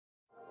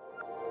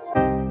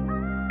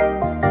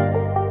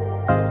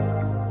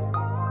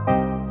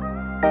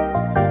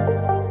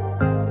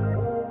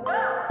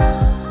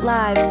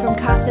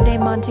Casa de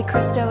Monte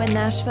Cristo in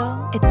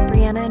Nashville, it's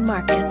Brianna and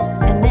Marcus,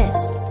 and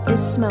this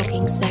is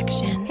Smoking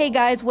Section. Hey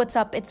guys, what's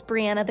up? It's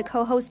Brianna, the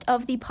co-host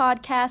of the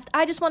podcast.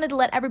 I just wanted to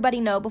let everybody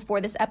know before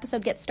this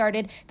episode gets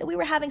started that we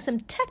were having some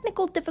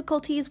technical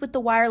difficulties with the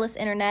wireless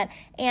internet,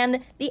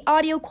 and the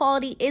audio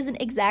quality isn't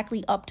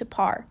exactly up to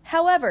par.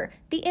 However,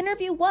 the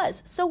interview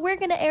was, so we're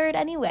going to air it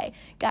anyway.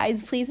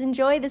 Guys, please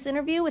enjoy this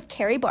interview with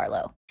Carrie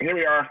Barlow. Here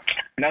we are,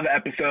 another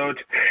episode.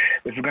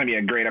 This is going to be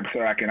a great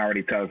episode. I can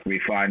already tell it's going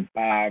to be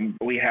fun.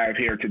 We have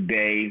here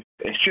today,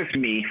 it's just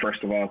me,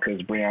 first of all, because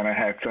Brianna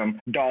had some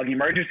dog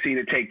emergency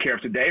to take care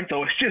of today.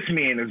 So it's just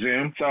me in the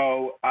Zoom.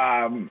 So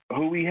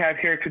who we have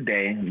here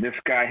today, this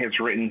guy has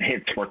written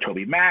hits for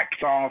Toby Mac,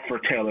 songs for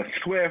Taylor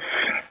Swift.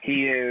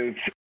 He is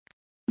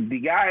the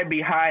guy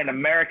behind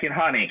American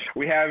Honey.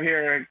 We have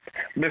here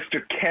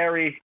Mr.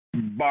 Carrie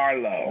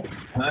Barlow.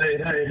 Hey.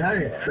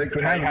 Thanks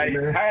for having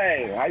me, man.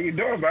 Hey, how you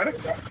doing, buddy?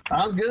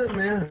 I'm good,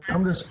 man.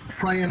 I'm just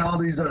praying all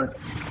these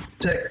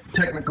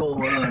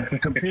technical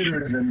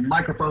computers and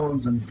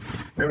microphones and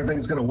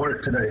everything's going to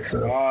work today.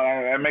 So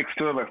that makes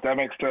two of us.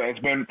 It's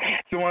been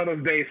one of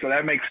those days, so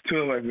that makes two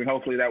of us, and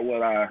hopefully that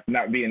will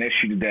not be an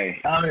issue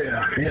today. Oh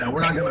yeah.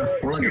 We're not gonna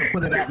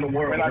put it out in the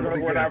world.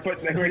 We're not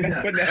putting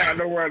it out in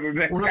the world.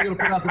 We're not gonna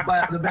put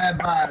out the bad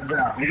vibes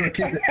out. We're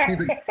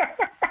gonna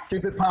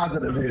keep it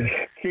positive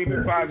here. Keep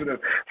it positive.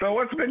 So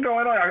what's been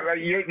going on?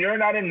 You're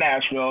not in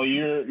Nashville.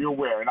 You're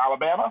where? In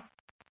Alabama?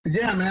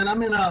 Yeah, man.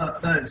 I'm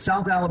in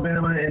South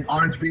Alabama, in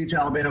Orange Beach,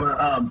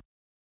 Alabama.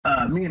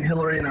 Me and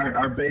Hillary and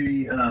our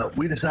baby,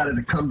 we decided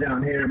to come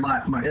down here.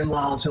 My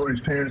in-laws,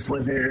 Hillary's parents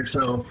live here.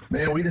 So,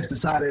 man, we just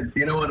decided,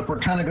 you know what, if we're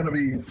kind of going to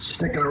be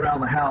sticking around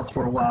the house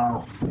for a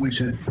while, we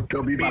should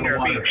go be by the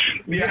water.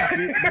 Yeah,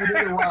 be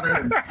near the water.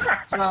 And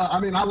so, I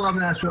mean, I love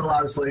Nashville,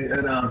 obviously,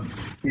 and,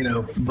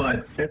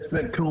 but it's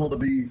been cool to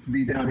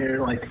be down here.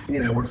 Like,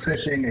 we're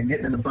fishing and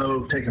getting in the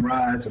boat, taking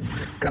rides, and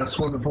got a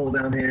swimming pool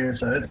down here.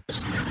 So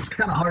it's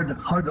kind of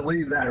hard to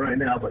leave that right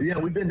now. But, yeah,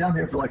 we've been down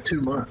here for like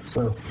 2 months,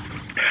 so.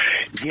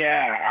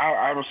 Yeah,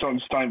 I was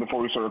just telling you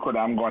before we started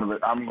recording, I'm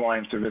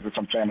going to visit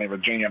some family in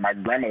Virginia. My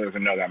grandmother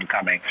doesn't know that I'm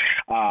coming,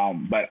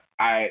 but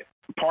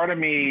part of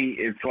me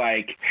is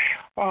like,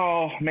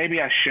 oh, maybe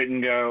I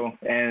shouldn't go,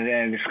 and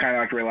then just kind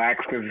of like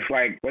relax, because it's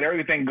like with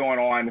everything going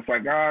on, it's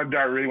like, oh, do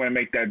I really want to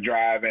make that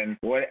drive? And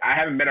I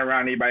haven't been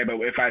around anybody, but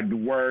if I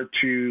were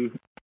to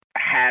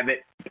have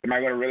it, am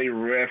I going to really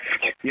risk,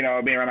 being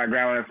around my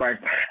grandma? It's like,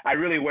 I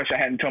really wish I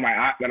hadn't told my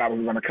aunt that I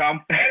was going to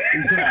come.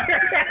 Yeah.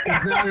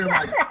 Now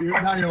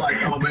you're like,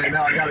 oh man,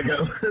 now I got to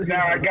go.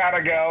 I got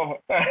to go.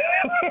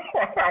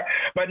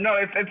 But no,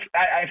 I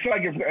feel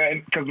like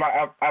it's, because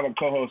I have a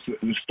co-host,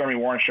 the Stormy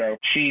Warren Show.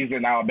 She's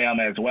in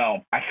Alabama as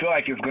well. I feel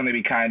like it's going to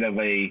be kind of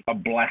a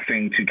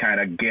blessing to kind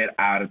of get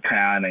out of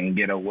town and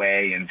get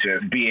away and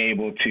just be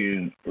able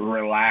to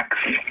relax.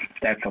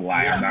 That's a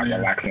lie. Yeah, I'm not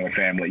relaxing with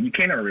family. You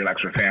can't ever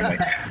relax with family.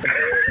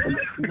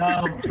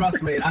 No,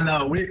 trust me. I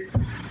know.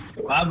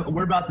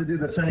 We're about to do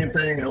the same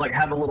thing, like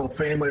have a little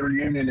family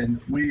reunion,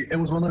 and it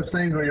was one of those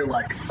things where you're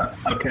like,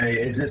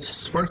 okay, is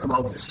this, first of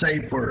all, is it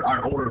safe for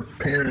our older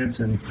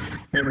parents and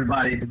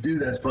everybody to do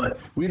this? But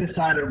we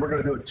decided we're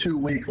going to do a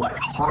 2-week, like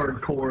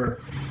hardcore,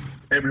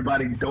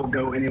 everybody don't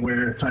go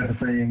anywhere type of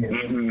thing.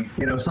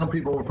 And, some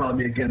people will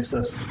probably be against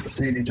us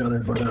seeing each other,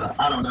 but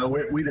I don't know.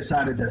 We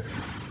decided to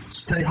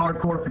stay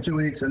hardcore for 2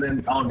 weeks and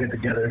then all get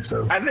together.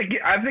 So I think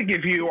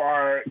if you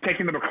are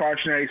taking the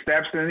precautionary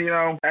steps, then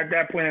at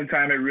that point in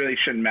time it really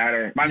shouldn't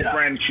matter. My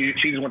friend, she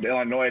just went to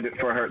Illinois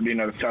for her,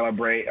 to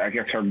celebrate, I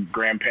guess, her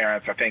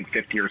grandparents, I think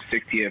 50th or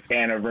 60th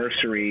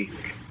anniversary,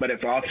 but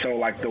it's also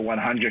like the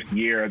 100th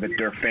year that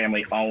their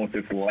family owns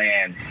this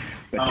land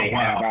that they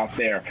have out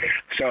there.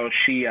 So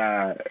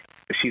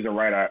she's a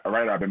writer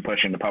I've been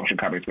pushing the publishing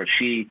companies, but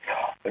she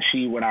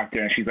went out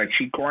there and she's like,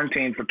 she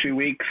quarantined for 2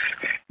 weeks,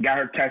 got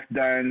her test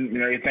done,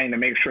 everything to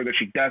make sure that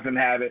she doesn't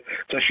have it,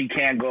 so she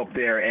can go up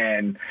there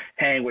and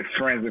hang with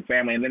friends and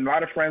family. And then a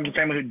lot of friends and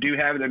family who do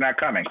have it, they're not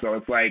coming. So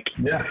it's like,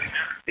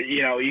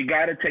 you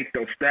got to take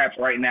those steps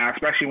right now,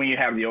 especially when you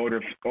have the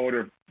older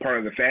part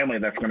of the family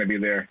that's going to be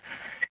there.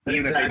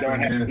 Even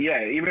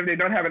if they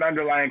don't have an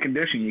underlying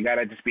condition, you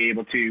gotta just be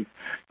able to,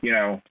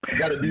 you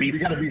gotta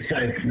be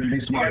safe and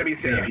be smart. You gotta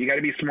be safe. Yeah. You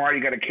gotta be smart.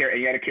 You gotta care.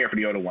 You gotta care for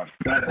the older ones.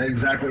 That's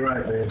exactly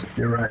right, man.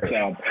 You're right.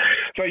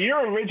 So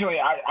you're originally,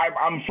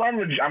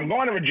 I'm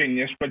going to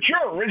Virginia, but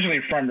you're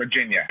originally from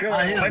Virginia. Good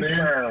I am,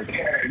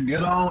 man.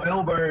 Good old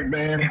Elberg,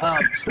 man. I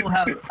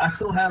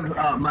still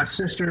have my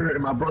sister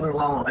and my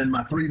brother-in-law and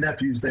my 3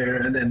 nephews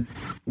there, and then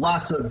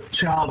lots of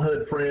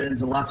childhood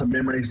friends and lots of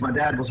memories. My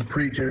dad was a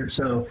preacher,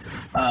 so.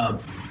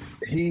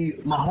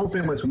 My whole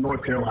family's from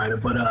North Carolina,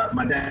 but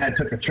my dad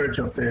took a church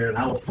up there, and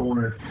I was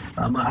born.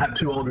 I have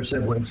 2 older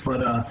siblings,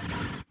 but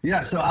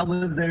so I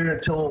lived there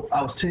until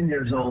I was 10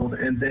 years old,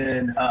 and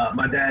then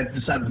my dad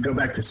decided to go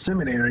back to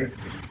seminary,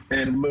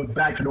 and moved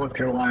back to North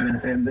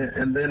Carolina, and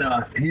then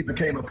he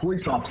became a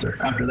police officer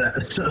after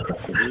that. So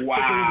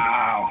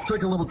wow,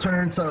 took a little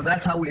turn. So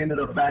that's how we ended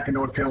up back in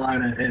North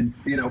Carolina, and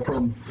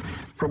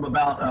from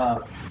about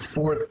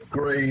 4th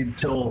grade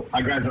till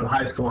I graduated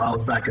high school, I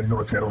was back in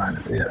North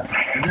Carolina. Yeah,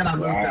 and then I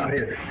moved out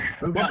here.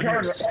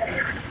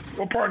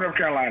 What part of North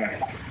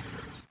Carolina?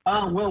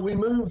 Well, we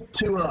moved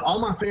to all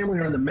my family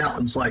are in the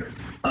mountains, like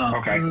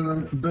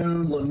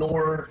Boone,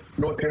 Lenore,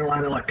 North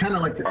Carolina, like kind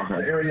of like the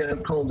area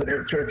Combs and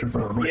Eric Church are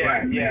from.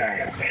 Like,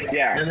 yeah.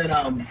 And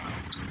then,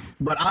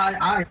 but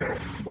I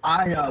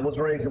was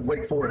raised in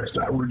Wake Forest.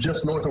 We're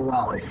just north of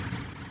Raleigh.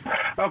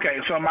 Okay,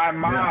 so my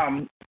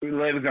mom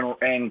lives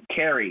in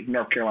Cary,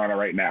 North Carolina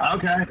right now.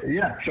 Okay,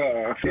 yeah.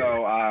 So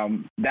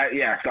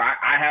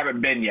I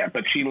haven't been yet,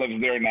 but she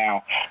lives there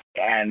now,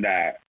 and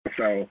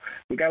so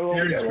we got a little,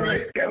 we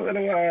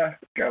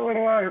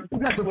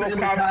got some family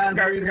ties.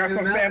 Got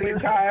some family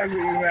ties.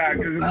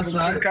 That's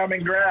right. It's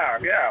common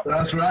ground. Yeah.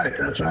 That's right.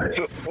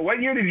 So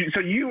what year did you? So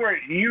you were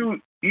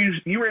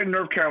in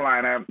North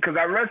Carolina, because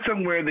I read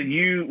somewhere that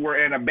you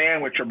were in a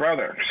band with your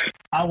brothers.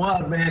 I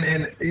was, man,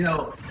 and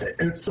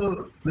it's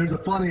so.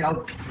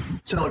 I'll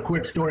tell a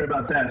quick story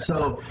about that.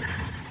 So,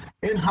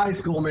 in high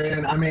school,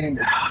 man, I mean,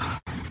 I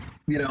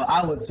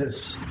was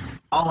just,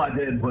 all I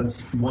did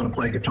was want to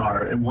play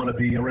guitar and want to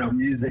be around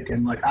music,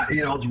 and like I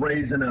was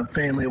raised in a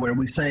family where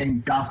we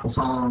sang gospel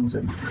songs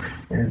and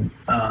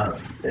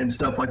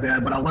stuff like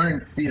that. But I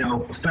learned,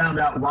 found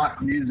out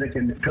rock music,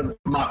 and because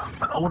my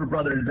older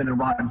brother had been in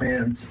rock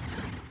bands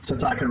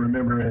since I can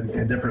remember,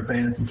 in different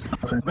bands and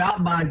stuff. And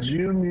about my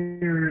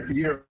junior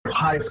year of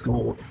high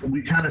school,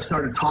 we kind of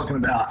started talking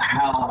about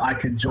how I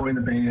could join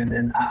the band,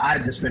 and I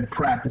had just been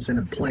practicing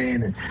and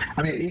playing, and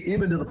I mean,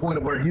 even to the point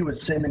of where he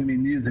was sending me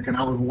music, and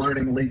I was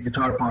learning lead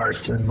guitar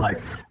parts, and like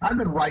I'd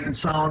been writing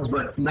songs,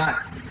 but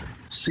not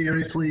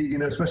seriously,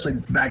 especially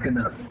back in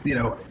the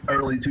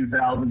early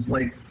 2000s,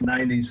 late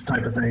 90s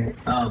type of thing.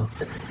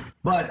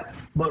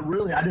 But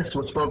really, I just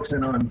was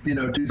focusing on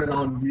choosing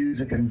on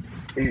music and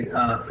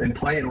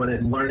playing with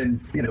it and learning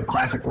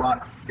classic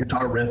rock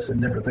guitar riffs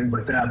and different things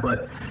like that.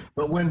 But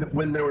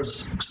when there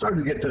was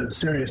starting to get to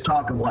serious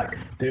talk of like,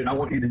 dude, I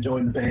want you to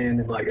join the band,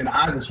 and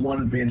I just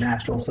wanted to be in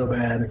Nashville so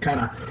bad, and kind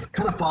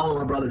of follow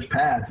my brother's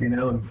path,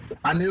 And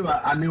I knew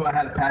I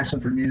had a passion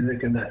for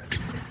music and that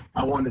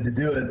I wanted to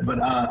do it, but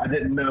I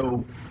didn't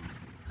know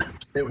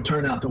it would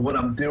turn out to what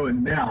I'm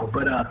doing now.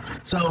 But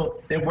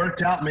so it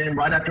worked out, man.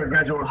 Right after I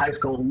graduated high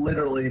school,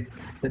 literally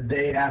the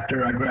day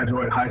after I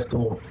graduated high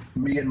school,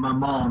 me and my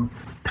mom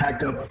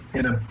packed up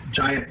in a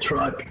giant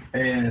truck,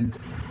 and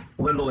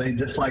literally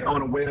just like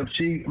on a whim.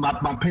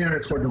 My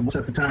parents were divorced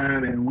at the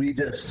time, and we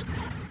just,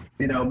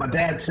 my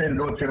dad stayed in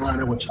North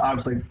Carolina, which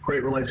obviously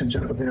great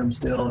relationship with him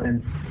still,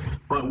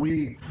 but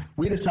we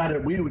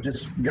decided we would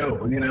just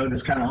go,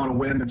 just kind of on a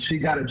whim. And she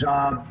got a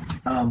job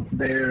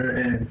there,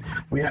 and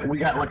we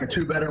got like a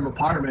 2-bedroom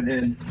apartment.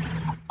 And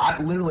I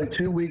literally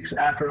 2 weeks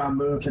after I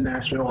moved to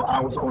Nashville,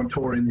 I was on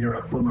tour in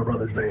Europe with my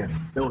brother's band.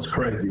 It was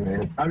crazy,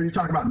 man. I mean, you're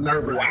talking about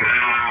nerve-wracking.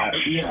 Wow.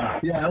 Yeah,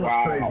 it was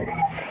crazy.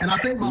 And I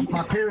think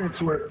my parents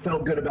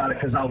felt good about it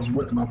because I was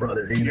with my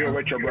brother. You were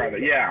with your brother,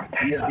 yeah.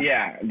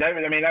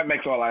 That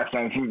makes a lot of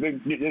sense.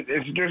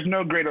 There's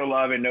no greater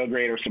love and no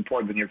greater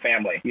support than your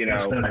family.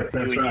 That's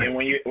right. And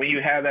when you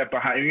have that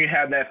when you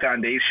have that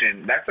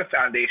foundation, that's a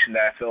foundation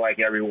that I feel like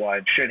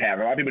everyone should have.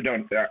 A lot of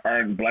people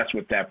aren't blessed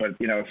with that, but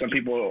some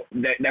people,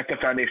 that's the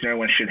foundation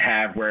everyone should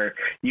have, where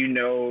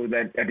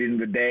that at the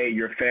end of the day,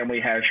 your family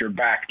has your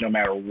back no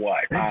matter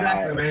what.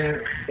 Exactly,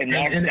 man.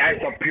 And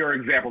that's a pure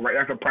example, right?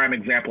 That's a prime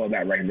example of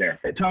that right there.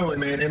 Totally,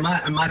 man. And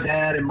my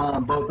dad and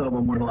mom, both of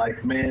them were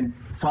like, man,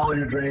 follow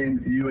your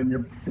dream. You and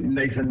your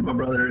Nathan, my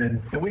brother,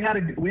 and we had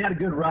a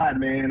good ride,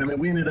 man. I mean,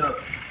 we ended up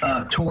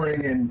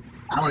touring in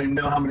I don't even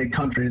know how many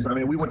countries. I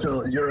mean, we went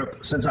to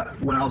Europe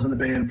when I was in the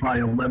band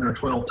probably 11 or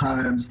 12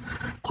 times,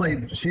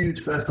 played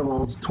huge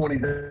festivals,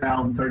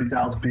 20,000,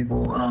 30,000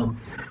 people.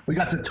 We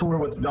got to tour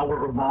with Velvet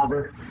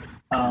Revolver,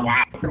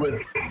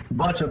 with a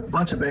bunch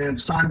of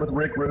bands, signed with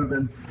Rick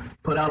Rubin,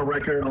 put out a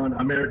record on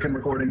American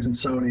Recordings and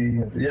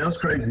Sony. Yeah, it was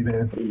crazy,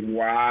 man.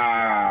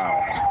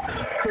 Wow.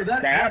 So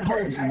that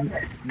part is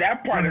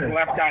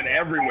left out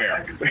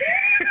everywhere.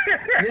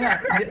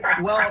 yeah.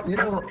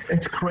 Well,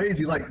 it's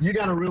crazy. Like, you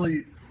got to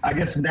really, I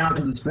guess now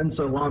because it's been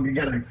so long, you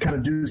got to kind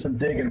of do some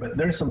digging. But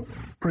there's some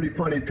pretty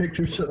funny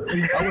pictures. So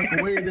I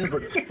look way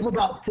different. I'm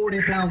about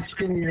 40 pounds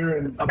skinnier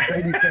and a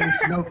baby face,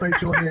 no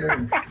facial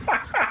hair.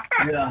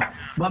 Yeah.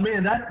 But,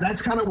 man,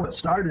 that's kind of what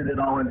started it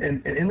all.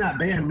 And in that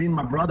band, me and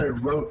my brother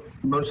wrote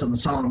most of the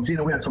songs.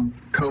 We had some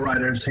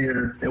co-writers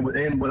here and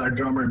with our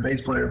drummer and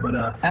bass player.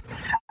 But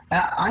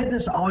I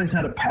just always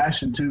had a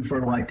passion too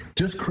for like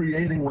just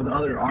creating with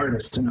other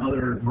artists and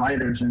other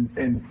writers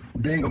and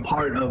being a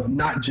part of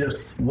not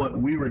just what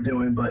we were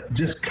doing, but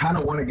just kind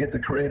of want to get the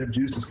creative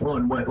juices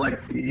flowing. What,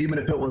 like, even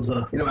if it was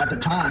at the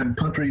time,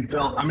 country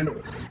felt, I mean,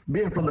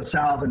 being from the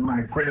South and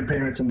my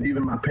grandparents and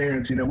even my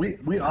parents,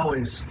 we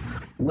always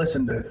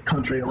listened to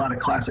country, a lot of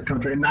classic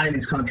country and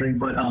 90s country,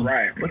 but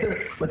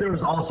there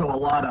was also a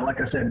lot of, like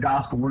I said,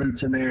 gospel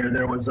roots in there.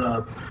 There was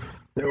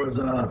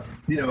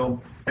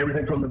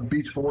everything from the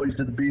Beach Boys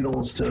to the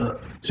Beatles to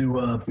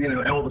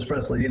Elvis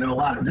Presley, a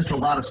lot of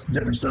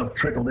different stuff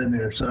trickled in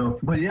there. So,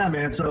 but yeah,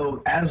 man.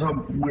 So as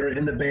we're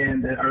in the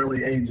band at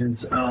early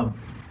ages, I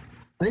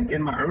think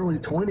in my early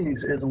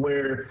 20s is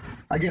where,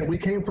 again, we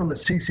came from the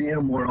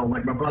CCM world.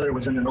 Like, my brother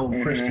was in an old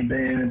Christian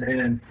band,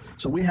 and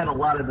so we had a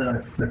lot of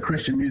the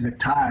Christian music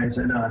ties,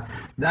 and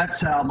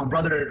that's how my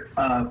brother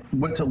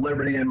went to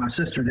Liberty, and my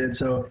sister did.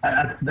 So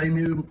they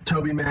knew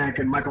Toby Mac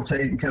and Michael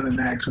Tate and Kevin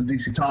Max from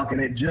DC Talk, and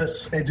it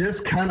just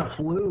kind of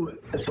flew.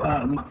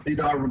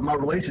 My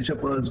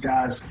relationship with those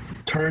guys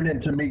turned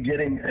into me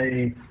getting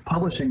a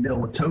publishing deal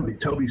with Toby.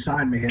 Toby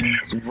signed me, and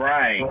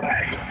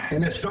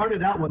it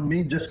started out with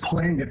me just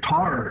playing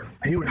guitar.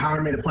 He would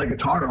hire me to play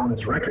guitar on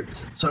his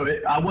records. So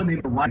I wasn't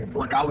even writing.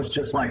 Like, I was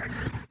just like,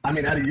 I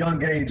mean, at a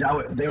young age,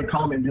 they would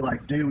call me and be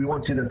like, dude, we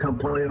want you to come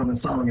play on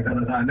this song, and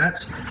da-da-da. And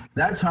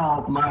that's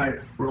how my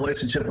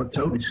relationship with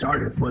Toby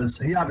started. Was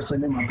he obviously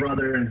knew my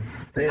brother, and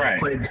they had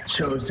played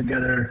shows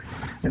together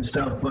and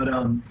stuff. But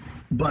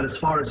as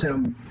far as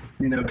him,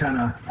 kind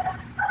of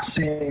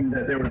seeing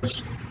that there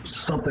was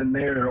something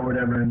there or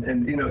whatever,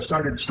 and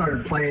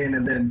started playing,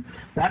 and then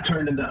that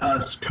turned into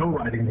us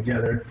co-writing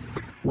together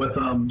with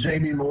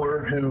Jamie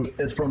Moore, who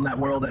is from that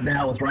world that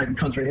now is writing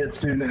country hits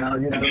too now.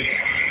 It's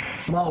a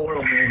small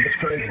world, man. It's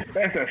crazy.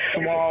 That's a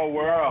small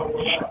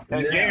world.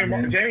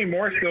 And Jamie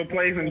Moore still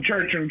plays in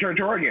church,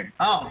 Oregon.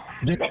 Oh,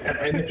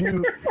 and if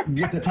you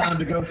get the time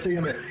to go see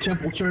him at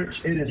Temple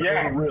Church, it is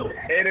unreal.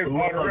 It is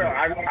unreal.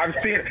 I've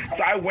seen it.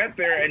 So I went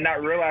there and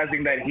not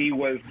realizing that he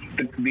was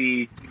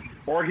the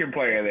organ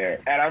player there,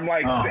 and I'm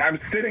like, I'm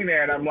sitting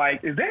there, and I'm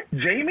like, is that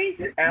Jamie?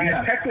 And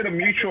I texted a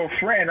mutual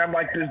friend. I'm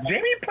like, does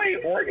Jamie play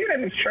organ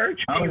in his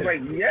church? And he's like,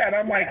 yeah. And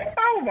I'm like,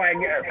 oh my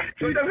god.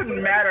 So it doesn't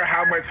matter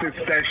how much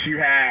success you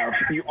have,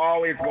 you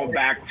always go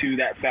back to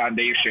that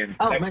foundation.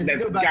 Man, you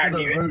go back to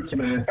the roots,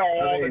 man.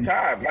 All the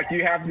time. Like,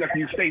 you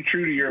stay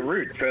true to your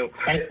roots. So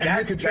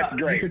that's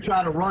great. You could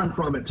try to run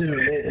from it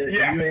too.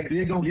 You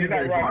ain't gonna get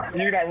very far.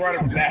 You're not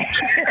running from that.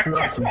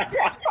 Trust me.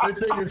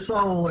 It's in your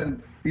soul,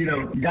 and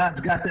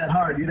God's got that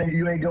heart.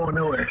 You ain't going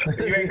nowhere.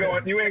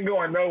 You ain't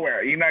going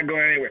nowhere. You're not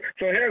going anywhere.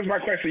 So here's my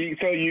question.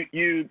 So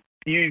you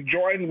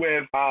joined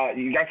with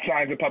you got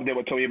signed to Pub Deal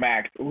with Toby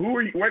Mac. Who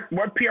are you?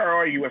 What PR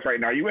are you with right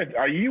now?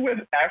 Are you with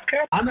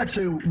ASCAP? I'm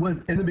actually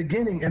in the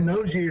beginning, in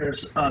those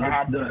years,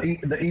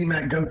 the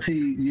EMAC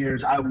Goatee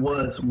years, I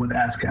was with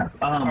ASCAP.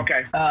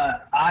 Okay.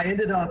 I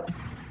ended up.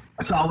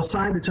 So I was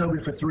signed to Toby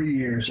for 3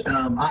 years.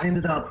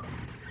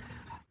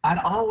 I'd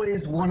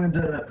always wanted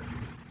to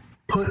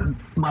put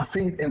my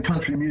feet in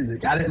country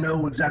music. I didn't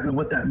know exactly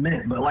what that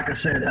meant, but like I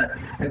said,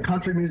 and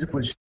country music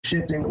was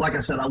shifting. Like I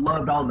said, I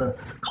loved all the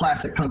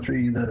classic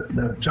country,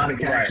 the Johnny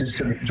Cash's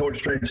to the George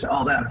Straits to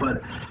all that.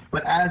 But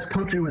as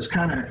country was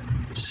kind of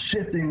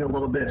shifting a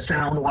little bit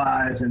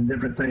sound-wise and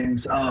different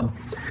things, I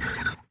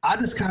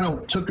just kind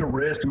of took a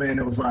risk, man.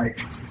 It was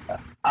like,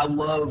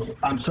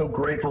 I'm so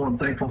grateful and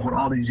thankful for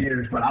all these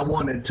years, but I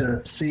wanted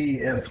to see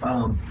if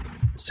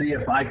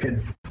I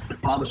could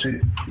publish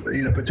it,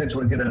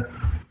 potentially get a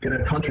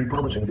country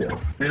publishing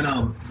deal.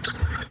 And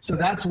so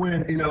that's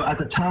when, at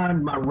the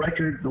time, my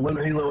record, the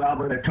Lemon Halo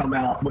album, had come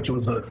out, which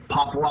was a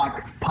pop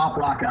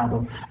rock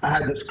album. I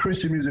had this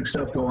Christian music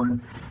stuff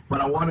going,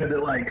 but I wanted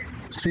to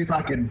see if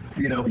I could,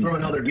 throw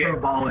another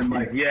curveball and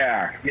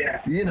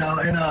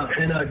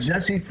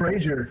Jesse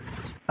Frazier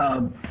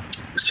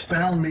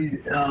found me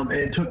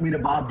and took me to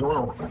Bob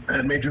Doyle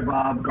at Major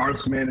Bob,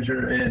 Garth's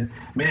manager, and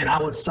man, I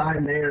was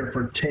signed there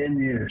for 10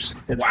 years.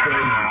 It's crazy.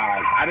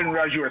 I didn't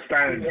realize you were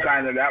signed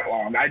there that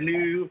long. I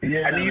knew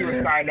you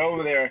were signed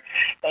over there.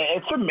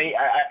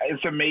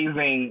 It's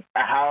amazing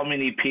how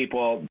many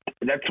people.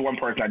 That's one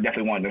person I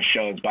definitely wanted to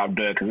show is Bob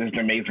Doyle, because it's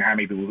amazing how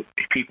many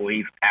people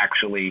he's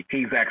actually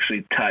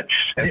touched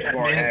as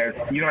far as,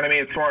 you know what I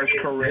mean, as far as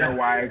career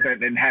wise,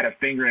 and had a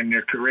finger in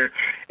their career.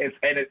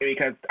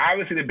 Because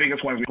obviously the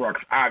biggest one is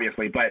Brooks,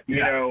 obviously, but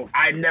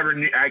I never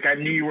knew. I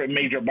knew you were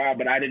Major Bob,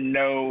 but I didn't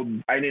know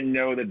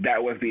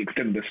that was the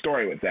extent of the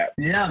story with that.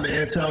 Yeah,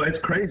 man. So it's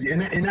crazy,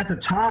 and at the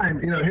time,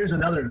 here's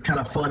another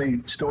kind of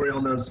funny story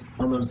on those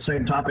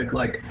same topic.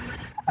 Like,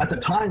 at the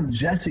time,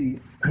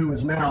 Jesse, who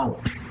is now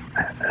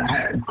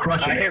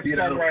crushing it,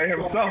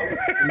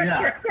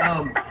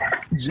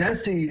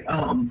 Jesse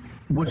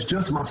was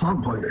just my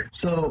song player.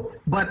 So,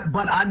 but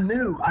I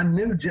knew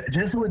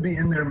Jesse would be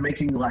in there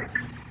making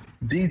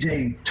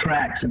DJ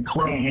tracks and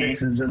club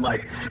mixes, and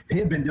he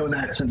had been doing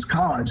that since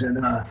college,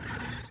 and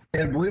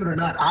believe it or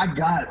not, I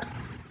got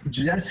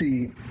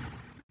Jesse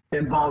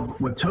involved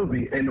with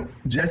Toby, and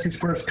Jesse's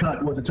first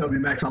cut was a Toby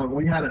Mac song.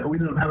 We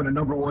ended up having a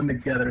number one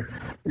together.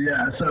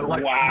 Yeah, so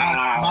like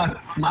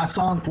my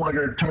song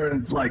plugger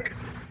turned like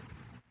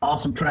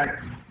awesome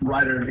track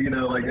writer,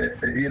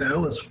 it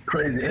was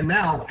crazy. And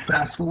now,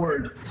 fast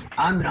forward,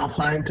 I'm now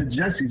signed to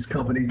Jesse's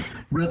company,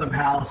 Rhythm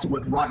House,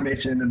 with Rock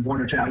Nation and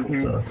Warner Chappell.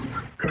 So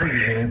crazy,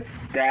 man.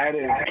 That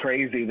is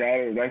crazy.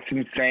 That's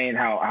insane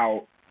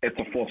how it's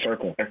a full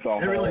circle. It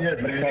really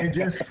is, man. It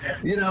just,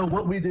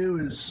 what we do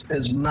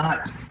is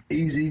not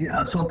easy.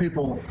 Some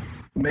people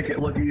make it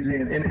look easy.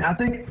 And I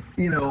think,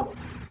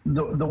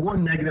 the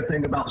one negative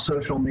thing about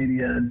social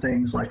media and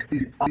things like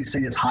you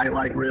see is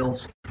highlight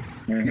reels.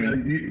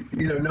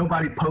 Mm-hmm.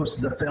 Nobody posts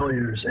the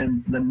failures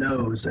and the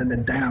no's and the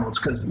downs.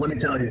 Because let me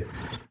tell you,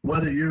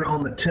 whether you're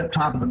on the tip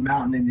top of the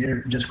mountain and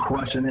you're just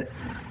crushing it,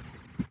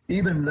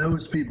 even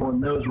those people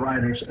and those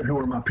writers who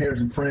are my peers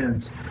and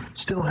friends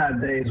still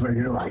have days where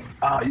you're like,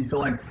 you feel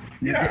like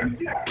you're getting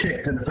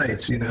kicked in the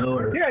face, and I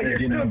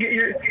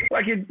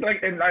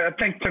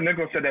think Tim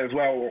Nichols said that as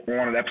well in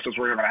one of the episodes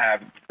we're going to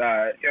have.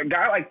 A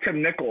guy like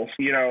Tim Nichols,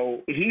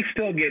 he's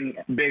still getting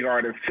big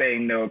artists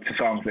saying no to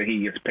songs that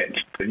he gets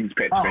pitched, that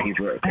he's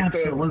wrote.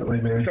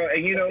 Absolutely, man. So,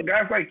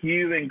 guys like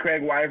you and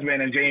Craig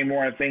Wiseman and Jamie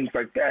Moore and things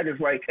like that, it's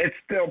like, it's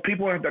still,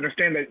 people have to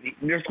understand that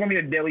there's going to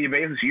be a daily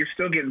basis. You're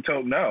still getting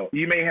told no.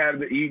 You may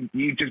have,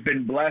 you've just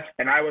been blessed,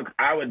 and I would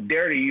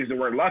dare to use the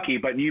word lucky,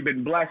 but you've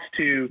been blessed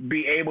to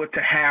be able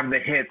to have the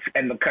hits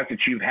and the cuts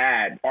that you've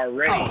had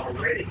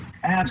already.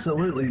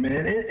 Absolutely,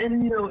 man.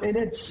 And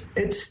it's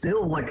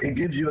still like, it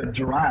gives you a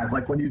drive.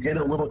 Like when you get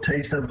a little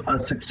taste of a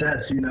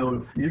success, you're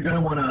going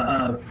to want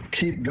to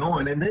keep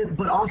going. And then,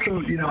 but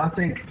also, I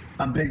think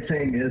a big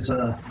thing is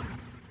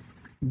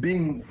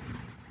being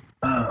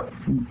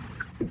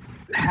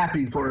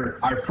happy for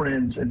our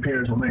friends and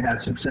peers when they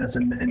have success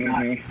and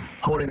not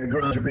holding a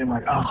grudge or being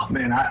like, oh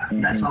man,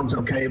 that song's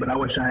okay, but I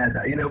wish I had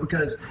that,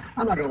 because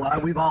I'm not gonna lie,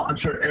 I'm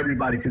sure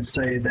everybody could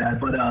say that,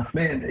 but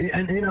man,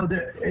 and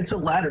it's a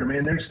ladder,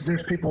 man.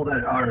 There's people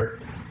that are,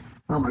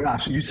 oh my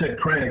gosh, you said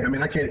Craig. I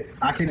mean, I can't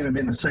even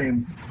be in the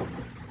same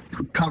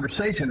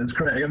conversation as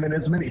Craig. I mean,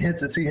 as many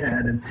hits as he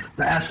had, and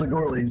the Ashley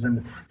Gorleys,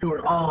 and who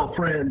are all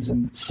friends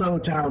and so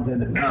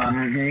talented, and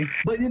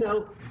but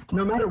no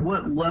matter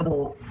what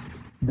level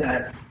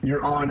that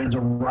you're on as a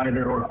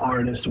writer or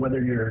artist,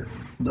 whether you're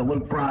the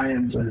Luke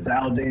Bryans or the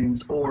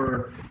Aldeans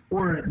or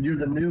you're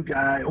the new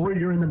guy or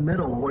you're in the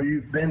middle or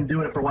you've been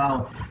doing it for a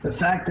while, the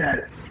fact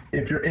that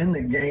if you're in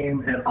the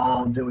game at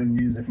all doing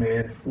music,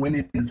 man, we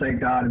need to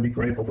thank God and be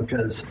grateful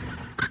because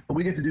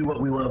we get to do what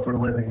we love for a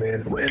living,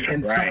 man.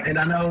 And right. And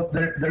I know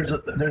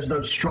there's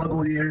those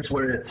struggle years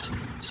where it's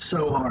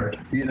so hard,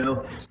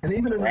 and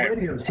even in the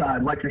radio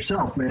side, like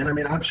yourself, man. I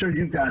mean, I'm sure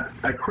you've got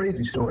a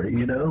crazy story,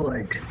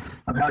 like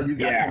of how you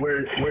got to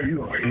where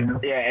you are,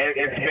 Yeah,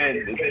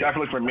 it's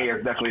definitely for me.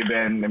 It's definitely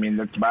been. I mean,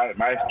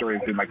 my story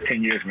has been like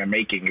 10 years in the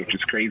making, which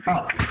is crazy.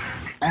 Oh,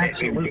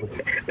 absolutely.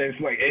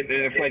 It's like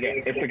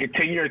a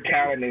 10-year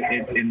town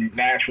in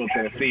Nashville,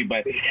 Tennessee,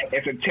 but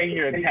it's a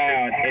 10-year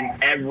town in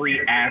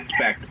every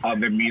aspect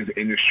of the music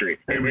industry.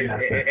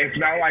 It's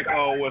not like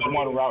it's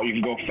one route you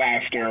can go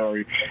faster,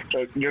 or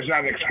there's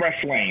not an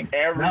express lane.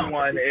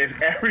 Everyone is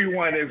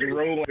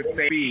rolling the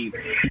same speed,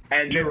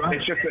 and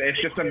it's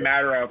just a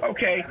matter of,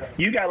 okay,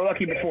 you got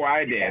lucky before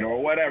I did,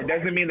 or whatever.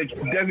 Doesn't mean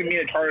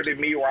it's harder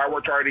than me, or I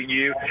worked harder than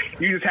you.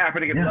 You just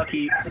happen to get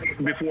lucky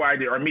before I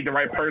did, or meet the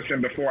right person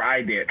before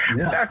I did.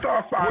 Yeah. That's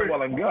all fine,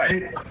 well and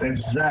good.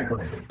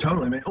 Exactly,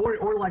 totally, man.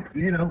 Or like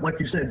like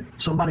you said,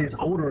 somebody's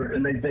older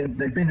and they've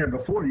been here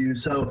before you,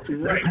 so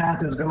their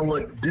path is going to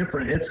look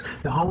different. It's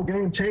the whole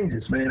game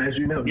changes, man, as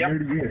you know, year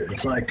to year.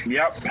 It's like,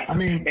 I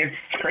mean, it's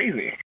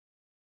crazy.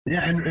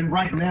 Yeah, and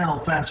right now,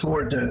 fast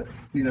forward to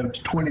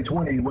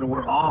 2020,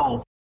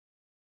 when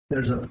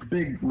there's a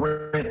big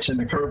wrench in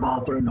the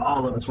curveball thrown to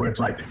all of us, where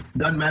it's like,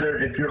 doesn't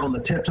matter if you're on the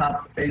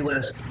tip-top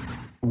A-list,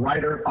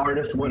 writer,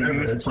 artist,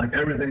 whatever. It's like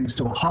everything's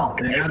to a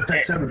halt, and that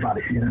affects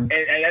everybody, And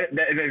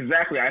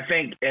exactly, I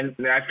think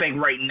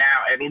right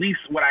now, at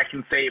least what I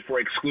can say for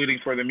excluding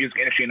for the music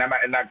industry, and I'm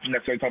not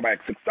necessarily talking about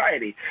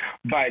society,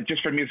 but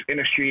just for music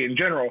industry in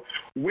general,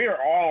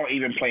 we're all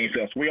even playing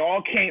fields. We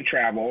all can't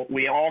travel,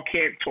 we all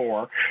can't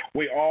tour,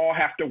 we all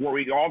have to work,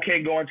 we all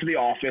can't go into the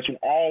office, we're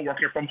all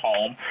working from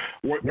home.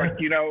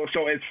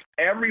 So it's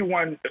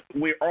everyone.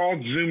 We're all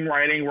Zoom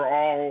writing, we're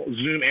all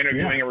Zoom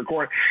interviewing and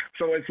recording.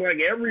 So it's like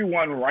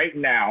everyone right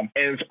now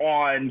in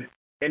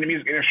the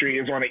music industry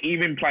is on an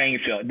even playing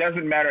field. It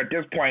doesn't matter at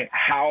this point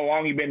how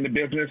long you've been in the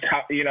business,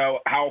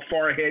 how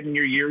far ahead in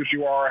your years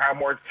you are, how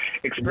more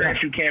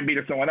experienced you can be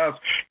to someone else.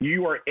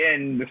 You are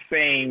in the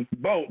same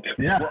boat.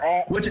 Yeah.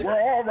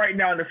 We're all right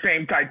now in the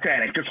same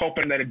Titanic, just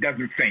hoping that it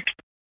doesn't sink.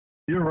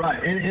 You're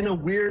right. In a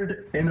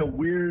weird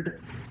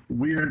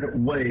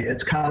way,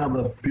 it's kind of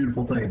a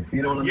beautiful thing.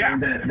 You know what I mean?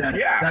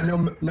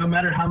 That no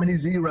matter how many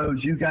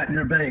zeros you got in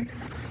your bank,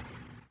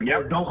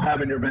 or don't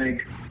have in your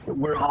bank,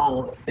 we're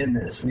all in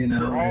this, you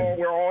know.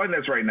 We're all in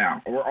this right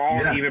now. We're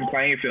all even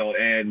playing field,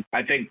 and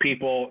I think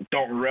people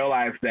don't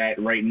realize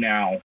that right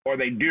now, or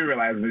they do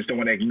realize it, just don't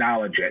want to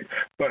acknowledge it.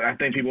 But I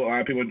think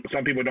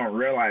some people don't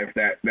realize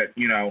that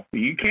you know,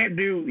 you can't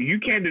do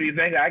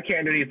anything. I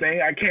can't do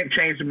anything. I can't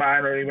change the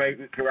mind or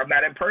anything because I'm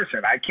not in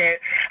person. I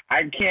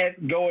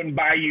can't go and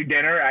buy you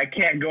dinner. I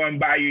can't go and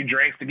buy you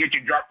drinks to get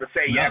you drunk to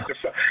say yes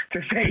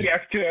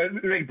to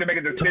make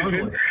a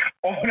decision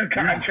on a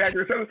contract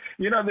or something.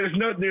 You know, there's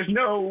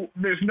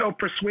no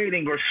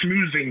persuading or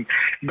smoozing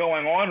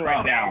going on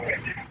right now.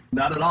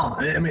 Not at all.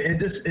 I mean, it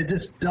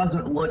just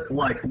doesn't look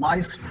like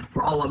life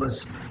for all of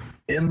us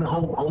on the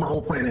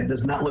whole planet. It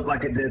does not look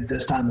like it did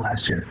this time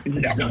last year.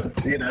 It just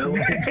doesn't, you know.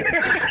 Which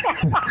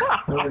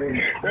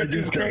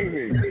is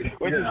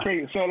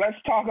crazy. So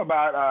let's talk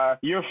about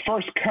your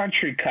first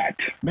country cut.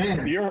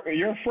 Man,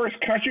 your first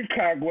country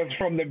cut was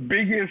from the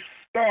biggest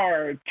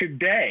star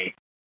today.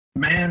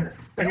 Man,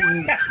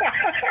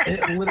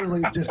 it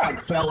literally just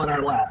like fell in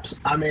our laps.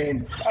 I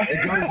mean,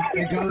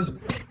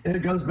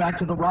 it goes back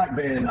to the rock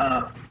band.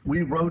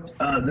 We wrote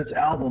this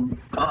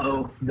album.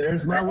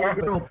 There's my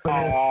little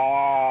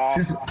girl.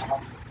 She's,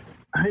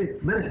 hey,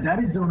 man,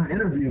 Daddy's doing an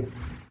interview.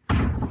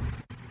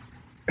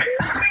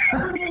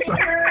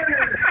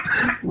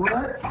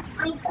 What?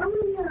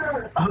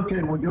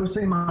 Okay, well, go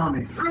see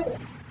Mommy.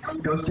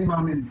 Go see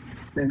Mommy,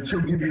 and she'll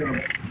give you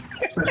a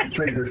special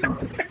treat or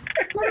something.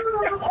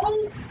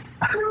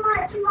 Too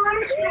much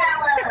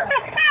marshmallows.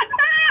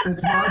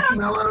 It's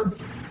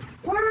marshmallows?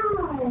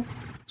 No.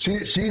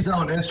 She's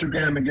on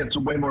Instagram and gets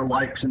way more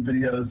likes and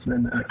videos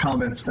than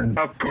comments than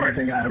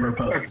anything I ever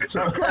post.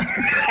 So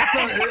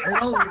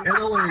it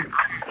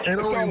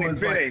only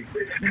was like,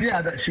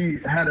 that she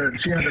had to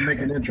make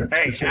an entrance.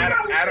 Hey, sure.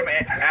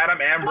 Adam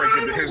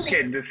Ambrose did his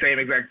kid the same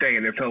exact thing,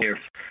 and it's hilarious.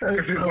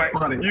 It's so like,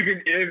 funny.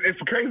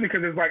 It's crazy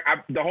because it's like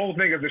the whole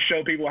thing is to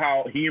show people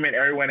how human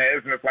everyone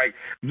is, and it's like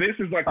this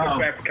is like the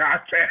best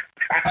content.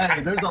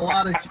 Hey, there's a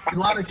lot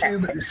of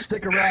human.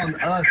 Stick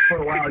around us for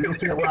a while. You'll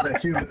see a lot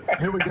of human.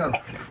 Here we go.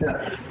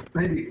 Yeah,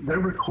 baby, they're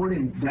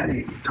recording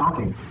Daddy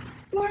talking.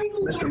 Daddy,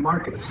 Mr.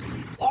 Marcus.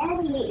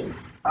 Daddy.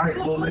 All right,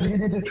 well, maybe you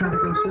need to try to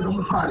go sit on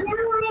the potty. I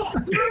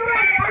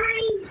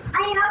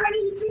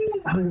already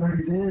did. Oh, you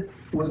already did?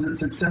 Was it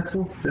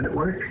successful? Did it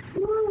work?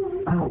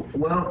 No. Oh,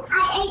 well.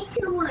 I ate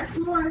too much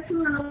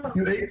marshmallows.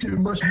 You ate too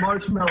much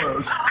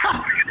marshmallows.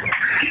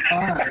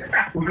 All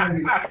right, we're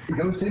going to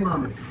go see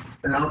Mommy,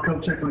 and I'll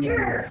come check on you.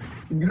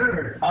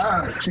 Good. All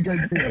right, she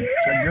got good.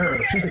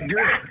 She's a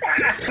girl.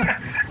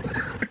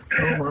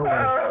 Oh, my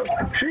word.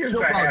 She's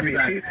so happy.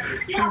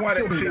 She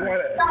wanted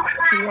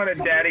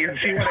Daddy's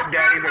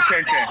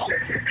attention.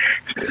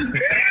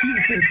 She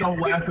said, "Don't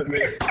laugh at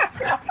me."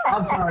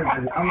 I'm sorry,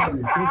 baby. I love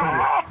you. Feel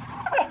better.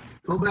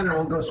 Feel better.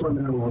 We'll go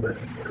swimming in a little bit.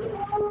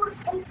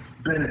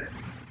 Bennett.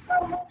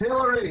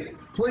 Hillary,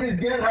 please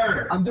get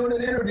her. I'm doing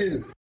an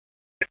interview.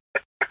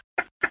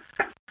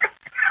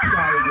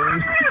 Sorry,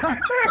 dude.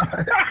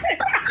 Sorry.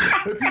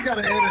 If you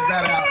gotta edit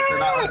that out,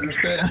 then I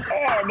understand.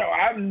 Oh no,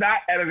 I'm not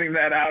editing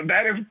that out.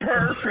 That is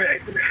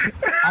perfect.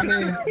 I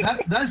mean,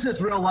 that's just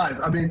real life.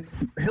 I mean,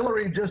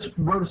 Hillary just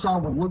wrote a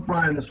song with Luke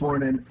Bryan this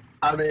morning.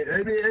 I mean,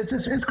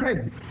 it's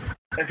crazy.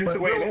 That's just but the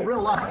way it is.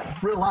 Real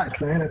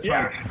life, man. It's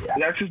like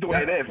that's just the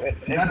way it is.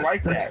 It's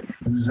like that.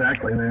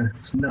 Exactly, man.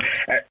 It's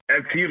nuts.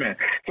 That's human.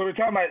 So we're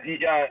talking about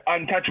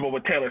Untouchable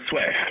with Taylor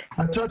Swift.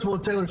 Untouchable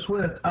with Taylor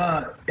Swift.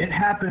 It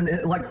happened.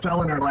 It like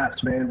fell in our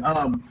laps, man.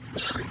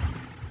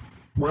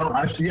 Well,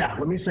 actually,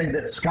 let me say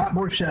this. Scott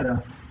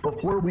Borchetta,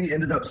 before we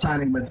ended up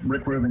signing with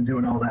Rick Rubin,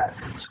 doing all that,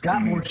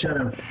 Scott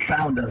Borchetta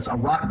found us, a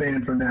rock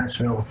band from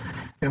Nashville,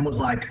 and was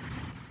like,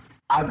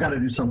 I've got to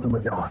do something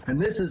with y'all. And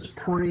this is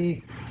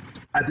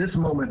at this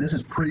moment, this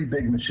is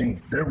pre-Big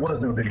Machine. There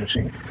was no Big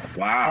Machine.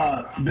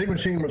 Wow. Big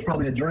Machine was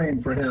probably a dream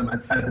for him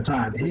at the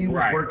time. He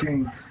was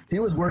working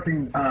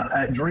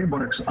at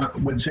DreamWorks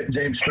with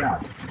James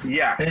Stroud.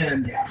 Yeah.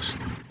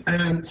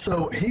 And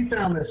so he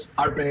found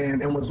our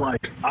band, and was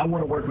like, I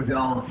want to work with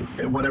y'all,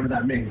 whatever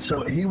that means.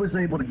 So he was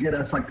able to get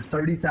us like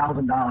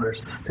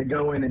 $30,000 to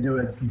go in and do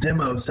a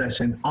demo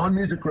session on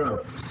Music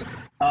Row.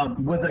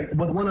 With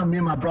one of me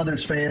and my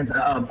brother's fans,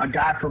 a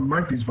guy from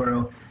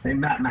Murfreesboro named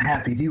Matt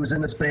Mahaffey. He was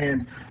in this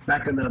band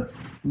back in the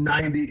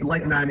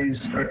late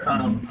 90s,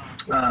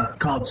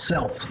 called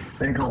Self,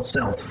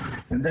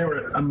 and they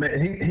were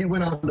he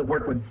went on to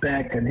work with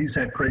Beck, and he's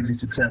had crazy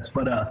success.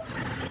 But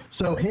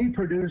so he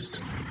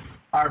produced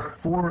our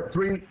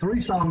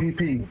three-song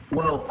EP.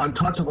 Well,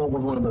 Untouchable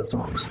was one of those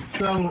songs.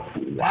 So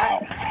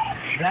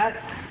that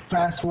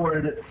fast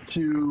forward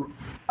to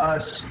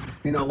us,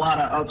 a lot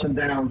of ups and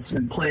downs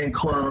and playing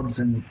clubs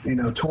and,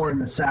 touring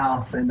the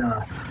South, and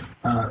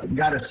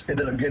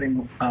ended up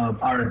getting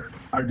our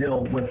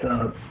deal with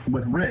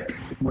Rick,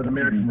 with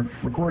American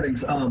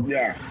Recordings.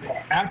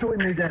 After we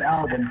made that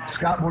album,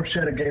 Scott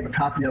Borchetta gave a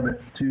copy of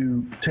it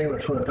to Taylor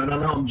Swift. And I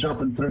know I'm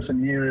jumping through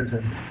some years,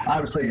 and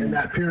obviously in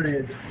that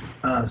period,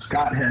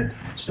 Scott had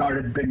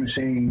started Big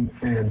Machine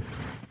and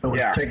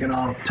was taken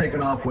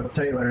off with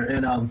Taylor.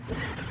 And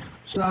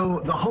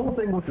So the whole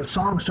thing with the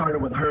song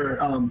started with her,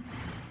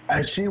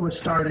 as she was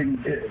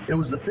starting. It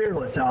was the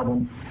Fearless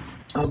album.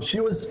 She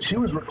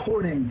was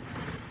recording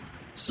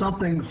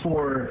something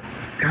for,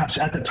 gosh,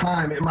 at the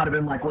time it might have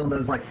been like one of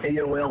those like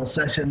AOL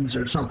sessions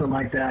or something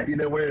like that, you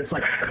know, where it's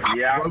like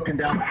broken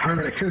down her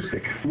and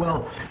acoustic.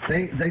 Well,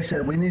 they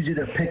said, we need you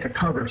to pick a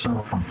cover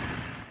song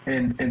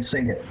and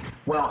sing it.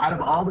 Well, out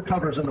of all the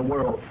covers in the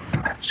world,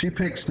 she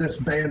picks this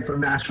band from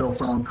Nashville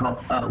song called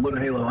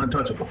Lunar Halo,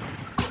 Untouchable.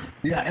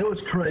 Yeah, it was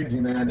crazy,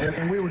 man.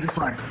 And we were just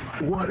like,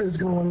 what is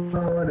going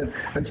on?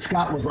 And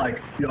Scott was like,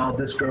 y'all,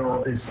 this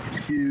girl is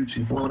huge.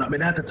 She's blowing up. I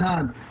mean, at the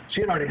time, she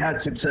had already had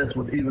success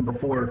with even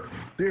before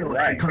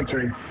Fearless in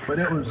country. But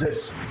it was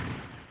just,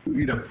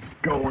 you know,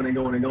 going and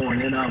going and going.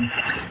 And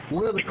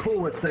one of the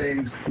coolest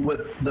things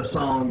with the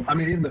song, I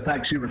mean, even the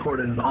fact she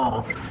recorded it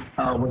all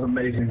was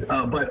amazing.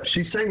 But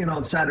she sang it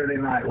on Saturday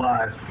Night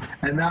Live.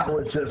 And that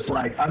was just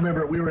like, I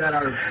remember we were at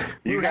our...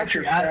 You got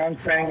your song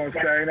sang on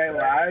Saturday Night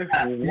Live?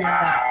 Wow.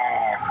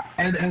 Yeah.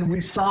 And we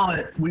saw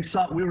it. We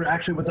were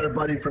actually with our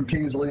buddy from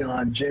Kings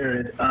Leon,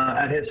 Jared,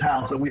 at his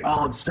house. And we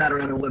all sat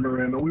around in the living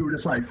room. And we were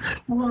just like,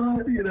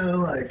 what? You know,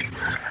 like...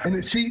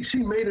 And she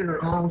made it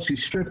her own. She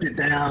stripped it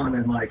down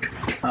and like...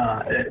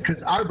 because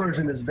our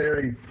version is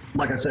very,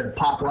 like I said,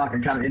 pop rock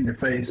and kind of in your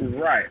face.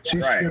 And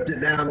she stripped it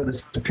down to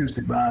this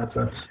acoustic vibe.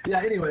 So yeah.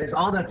 Anyways,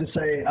 all that to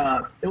say,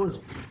 that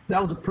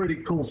was a pretty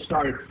cool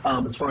start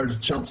as far as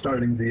jump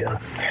starting the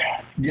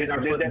getting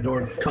our foot in the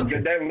door of the country.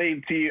 Did that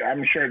lead to you?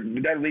 I'm sure.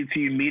 Did that lead to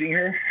you meeting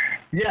her?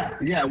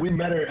 Yeah, we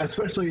met her,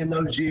 especially in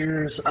those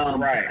years.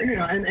 You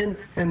know,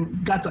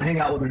 and got to hang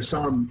out with her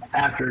some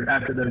after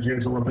those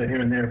years a little bit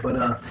here and there,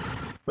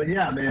 But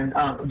yeah, man,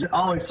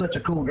 always such a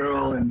cool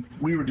girl, and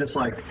we were just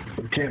like,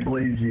 I can't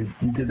believe you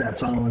did that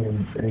song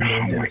and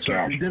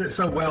you did it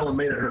so well and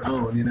made it her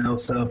own, you know.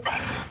 So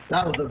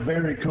that was a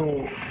very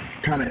cool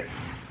kind of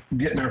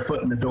getting our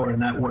foot in the door in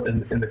that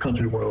in the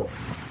country world.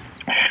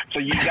 So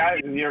you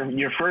got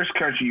your first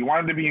country. You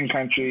wanted to be in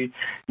country.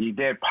 You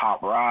did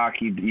pop rock.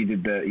 You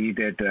did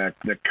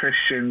the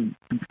Christian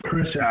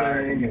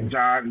thing and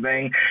John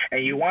thing,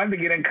 and you wanted to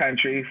get in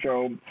country.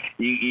 So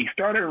you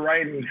started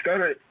writing.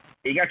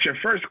 You got your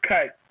first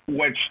cut,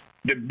 which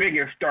the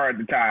biggest star at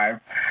the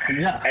time,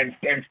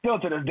 and still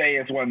to this day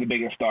is one of the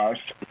biggest stars.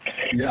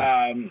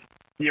 Yeah.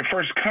 Your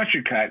first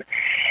country cut,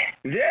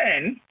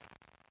 then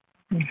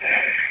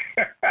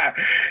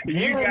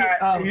you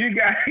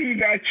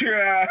got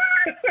your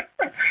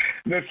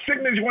the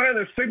signature, one of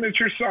the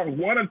signature songs,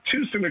 one of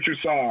two signature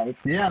songs.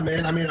 Yeah,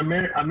 man. I mean,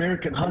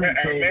 American Honey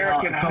came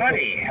out.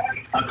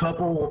 A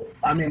couple.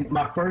 I mean,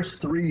 my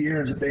first 3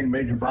 years of being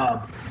Major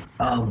Bob,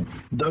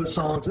 those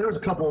songs. There was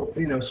a couple,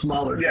 you know,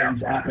 smaller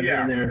things happening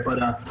in there,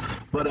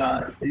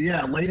 but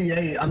yeah, Lady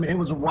A. I mean, it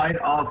was right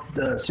off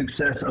the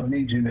success of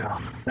Need You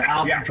Now. The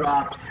album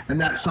dropped, and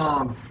that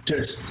song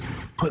just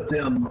put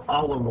them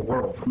all over the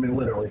world. I mean,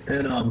 literally,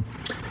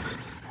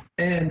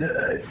 and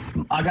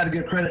I got to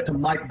give credit to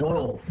Mike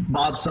Doyle,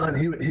 Bob's son.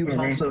 He was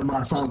also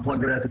my song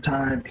plugger at the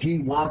time. He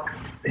walked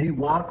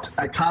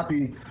a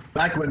copy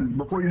back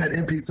before you had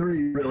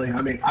MP3, really.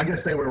 I mean, I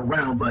guess they were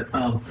around, but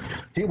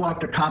he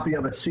walked a copy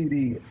of a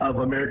CD of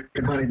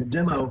American Honey. The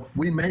demo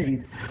we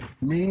made,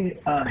 me,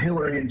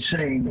 Hillary, and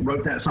Shane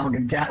wrote that song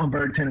in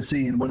Gatlinburg,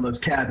 Tennessee, in one of those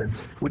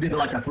cabins. We did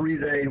like a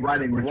 3-day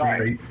writing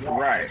retreat.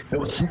 Right. It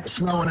was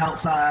snowing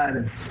outside,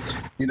 and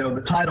you know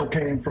the title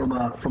came from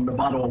the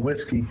bottle of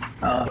whiskey,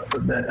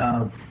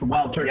 that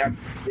Wild Turkey.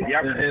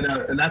 Yep.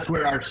 And that's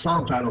where our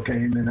song title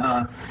came.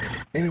 And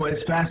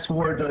anyways, fast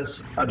forward to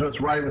us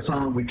writing the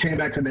song. We came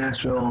back to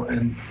Nashville,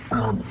 and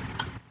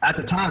at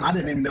the time I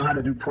didn't even know how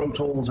to do Pro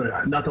Tools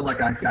or nothing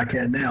like I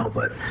can now.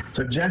 But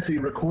so Jesse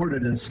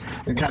recorded us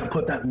and kind of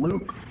put that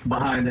loop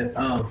behind it.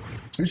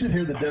 You should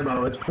hear the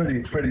demo. It's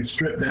pretty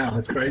stripped down.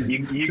 It's crazy.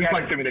 You got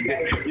to send me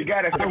the. You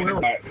got to send me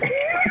the.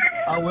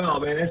 I will,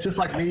 man. It's just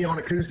like me on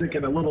acoustic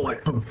and a little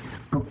like boom,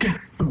 boom,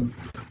 boom,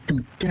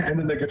 boom, and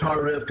then the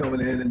guitar riff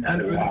coming in,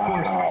 and of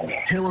course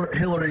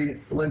Hillary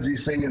Lindsay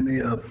singing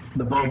the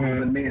vocals,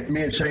 and me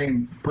and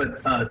Shane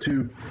put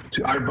two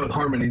our both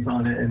harmonies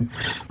on it.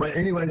 But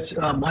anyways,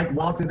 Mike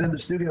walked into the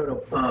studio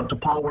to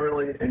Paul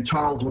Worley, and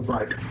Charles was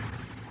like,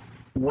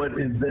 "What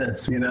is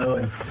this?" You know,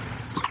 and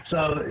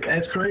so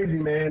it's crazy,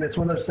 man. It's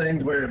one of those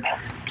things where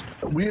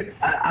we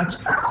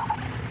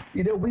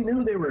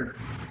knew they were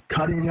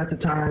cutting at the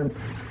time,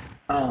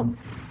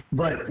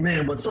 but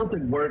man, when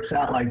something works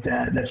out like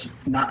that, that's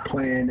not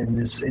planned, and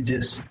it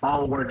just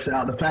all works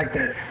out. The fact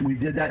that we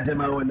did that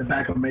demo in the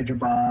back of Major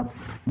Bob,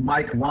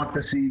 Mike walked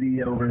the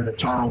CD over to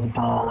Charles and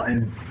Paul,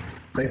 and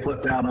they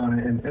flipped out on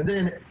it, and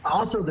then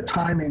also the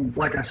timing,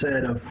 like I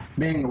said, of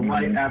being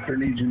right after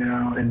Need You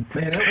Now, and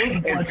man, it was a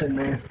blessing,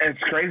 man. It's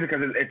crazy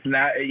because it's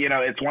not, you know,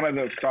 it's one of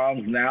those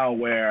songs now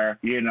where,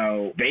 you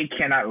know, they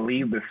cannot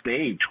leave the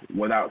stage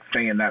without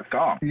singing that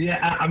song.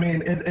 Yeah, I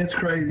mean, it's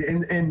crazy,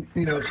 and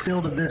you know,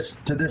 still to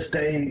this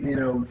day, you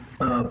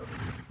know,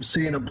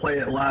 seeing them play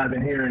it live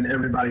and hearing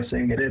everybody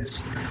sing it,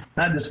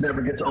 that just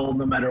never gets old,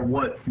 no matter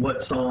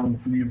what song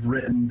you've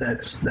written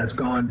that's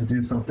gone to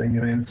do something.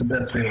 I mean, it's the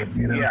best feeling,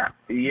 you know?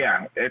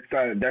 Yeah. It's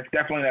that's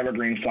definitely an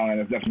evergreen song, and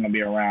it's definitely gonna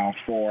be around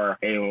for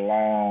a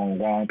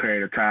long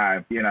period of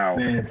time. You know,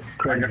 Man,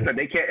 crazy. like I said,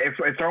 they can't.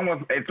 It's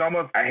almost.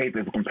 I hate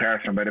this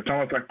comparison, but it's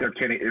almost like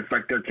Kenny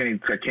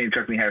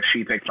Chesney has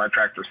 "She Takes My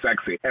Tracks for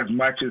Sexy." As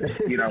much as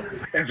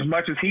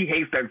he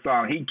hates that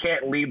song, he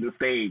can't leave the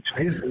stage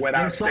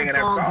without singing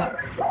that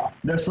song.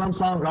 There's some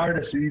songs,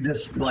 artists, you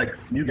just like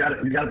you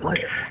got to play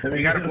it. I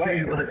mean, You gotta play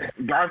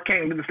it. Garth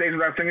can't leave the stage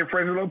without singing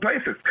 "Fraser Little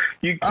Places."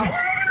 People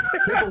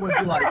would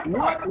be like,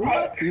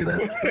 what? You know,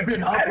 it'd be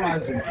an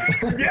uprising.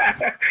 Yeah,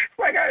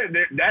 like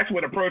that's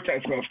when a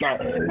protest's gonna start.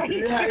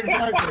 Yeah,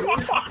 exactly.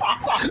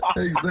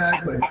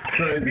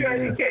 Crazy. You know,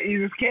 man.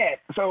 you just can't.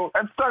 So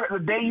let's start the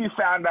day you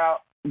found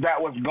out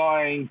that went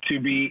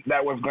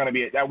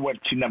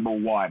to number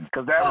one,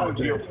 because that was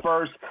your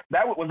first.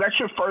 Was that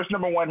your first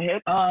number one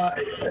hit?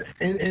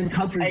 In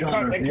country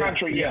genre. In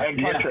country.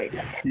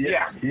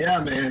 Yes. Yeah,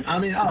 man. I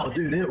mean,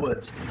 dude, it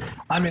was.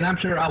 I mean, I'm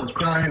sure I was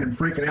crying and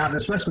freaking out, and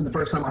especially the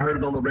first time I heard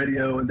it on the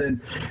radio, and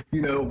then,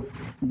 you know,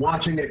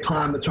 watching it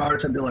climb the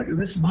charts and be like,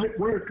 this might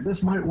work,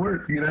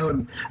 you know.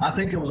 And I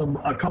think it was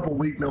a couple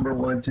week number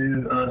one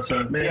too.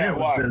 So man, yeah, it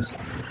was just,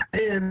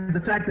 and the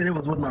fact that it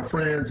was with my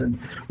friends and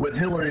with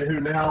Hillary, who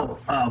now,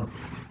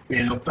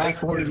 you know,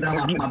 fast forward is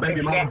now my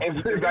baby mama.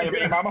 Is that your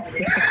baby mama?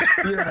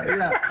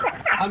 Yeah.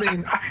 I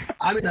mean,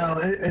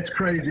 it's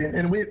crazy,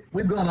 and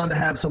we've gone on to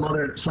have some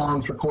other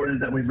songs recorded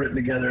that we've written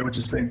together, which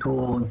has been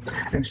cool.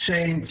 And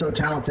Shane's so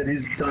talented;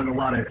 he's done a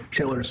lot of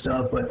killer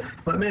stuff. But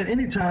man,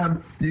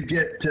 anytime you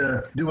get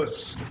to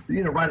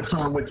write a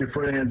song with your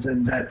friends,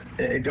 and that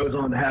it goes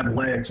on to have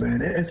legs,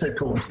 man, it's the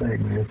coolest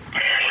thing, man.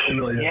 It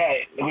really is. Yeah,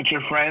 with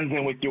your friends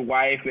and with your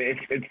wife,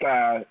 it's.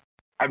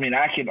 I mean,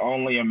 I can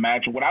only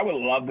imagine. What I would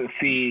love to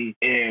see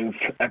is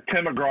a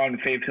Tim McGraw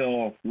and Faith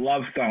Hill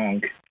love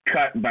song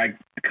cut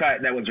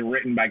that was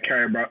written by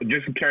Carrie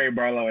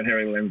Barlow and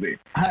Harry Lindsay.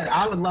 Hey,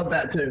 I would love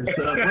that too.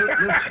 So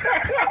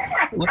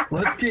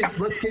let's keep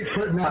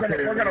putting out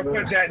there. We're gonna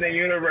put that in the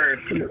universe.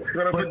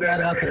 Put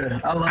that out there.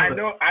 I love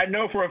it. I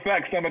know for a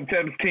fact some of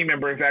Tim's team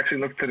members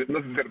actually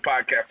listen to the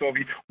podcast. So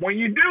when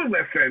you do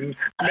listen,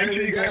 maybe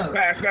you can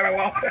pass that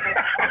along.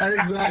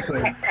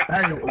 Exactly.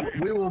 Hey,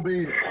 we're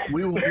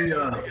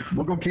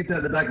gonna keep that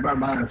in the back of our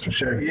minds for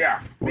sure. Yeah.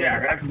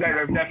 That's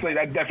definitely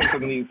something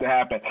that needs to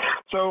happen.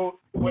 So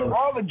with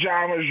all the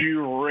genres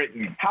you've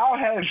written, how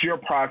has your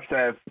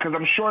process? Because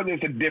I'm sure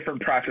there's a different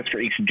process for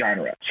each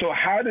genre. So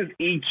how does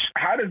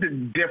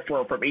it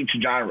differ from each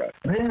genre?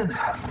 Man,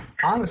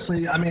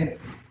 honestly, I mean,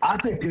 I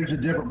think there's a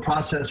different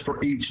process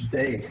for each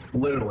day.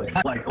 Literally,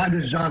 like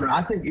this genre,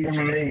 I think each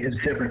day is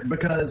different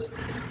because,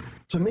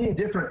 to me,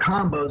 different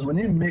combos, when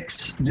you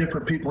mix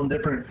different people and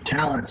different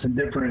talents and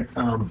different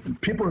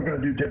people are going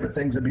to do different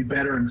things and be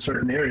better in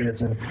certain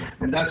areas, and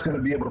that's going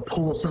to be able to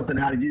pull something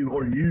out of you,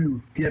 or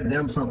you give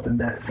them something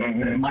that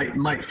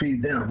might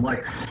feed them.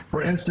 Like,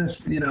 for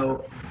instance, you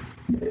know,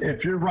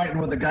 if you're writing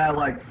with a guy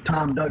like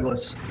Tom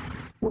Douglas,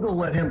 we're going to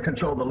let him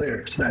control the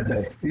lyrics that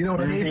day. You know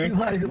what I mean?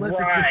 Like,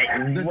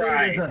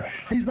 dude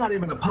he's not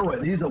even a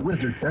poet. He's a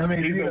wizard. I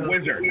mean, he's a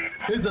wizard.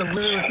 He's a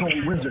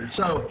lyrical wizard.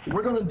 So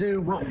we're going to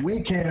do what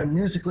we can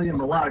musically and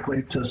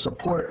melodically to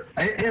support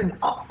and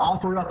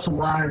offer up some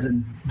lines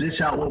and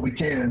dish out what we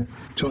can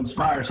to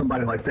inspire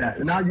somebody like that.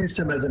 And I'll use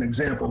him as an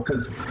example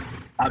because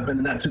I've been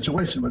in that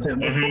situation with him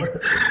before.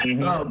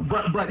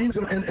 But he's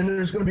gonna, and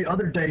there's going to be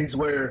other days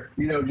where,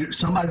 you know,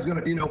 somebody's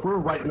going to, you know, if we're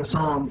writing a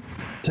song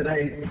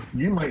today,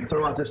 you might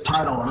throw out this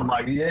title, and I'm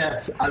like,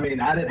 yes. I mean,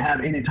 I didn't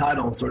have any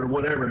titles or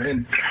whatever,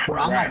 and where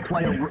I might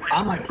play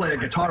a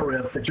guitar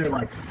riff that you're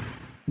like,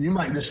 you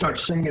might just start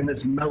singing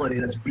this melody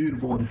that's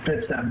beautiful and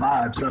fits that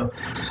vibe. So,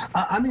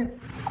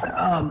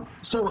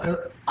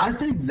 I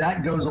think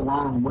that goes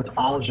along with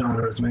all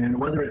genres, man,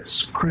 whether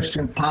it's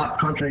Christian, pop,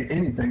 country,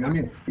 anything. I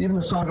mean, even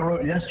the song I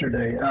wrote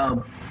yesterday,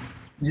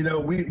 you know,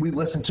 we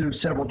listened to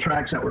several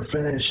tracks that were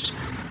finished.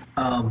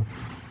 I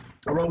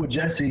wrote with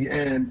Jesse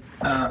and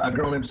a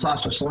girl named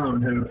Sasha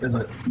Sloan, who is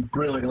a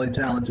brilliantly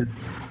talented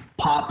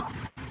pop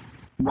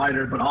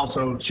writer, but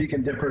also she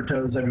can dip her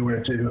toes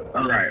everywhere too.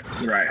 Right.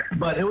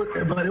 But it was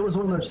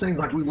one of those things,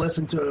 like, we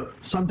listened to,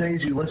 some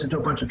days you listen to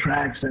a bunch of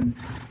tracks and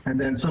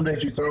then some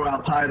days you throw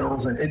out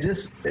titles, and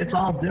it's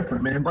all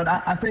different, man. But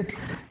I think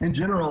in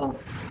general,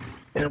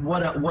 and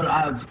what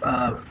I've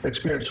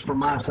experienced for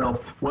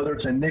myself, whether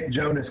it's a Nick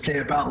Jonas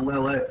camp out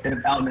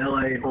in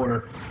LA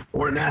or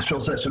a Nashville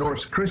session or a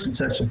Christian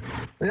session,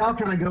 they all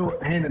kind of go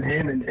hand in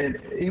hand.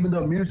 And even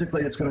though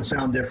musically it's going to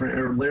sound different,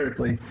 or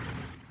lyrically,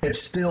 it's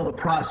still, the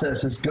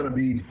process is going to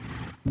be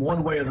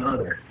one way or the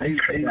other, A,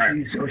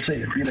 B, or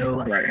C, you know.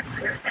 Like. Right.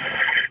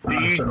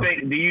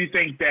 Do you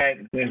think that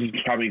this is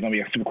probably going to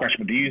be a stupid question,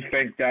 but do you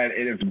think that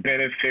it is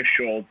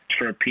beneficial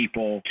for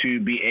people to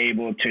be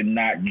able to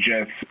not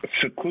just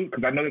seclude?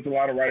 Because I know there's a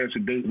lot of writers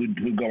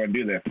who go and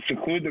do this,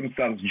 seclude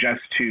themselves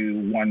just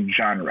to one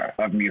genre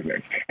of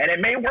music, and it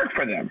may work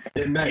for them.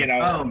 It may, you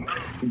know.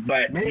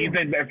 But do you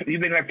think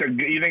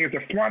it's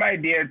a smart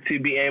idea to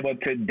be able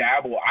to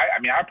dabble?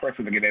 I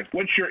personally think it is.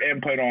 What's your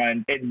input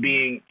on it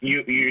being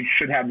you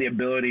should have the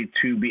ability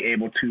to be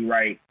able to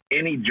write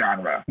any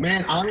genre?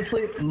 Man,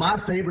 honestly, my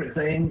favorite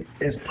thing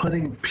is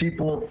putting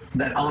people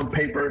that on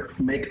paper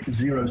make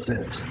 0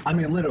 sense. I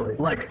mean, literally,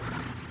 like,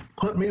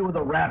 put me with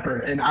a rapper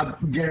and I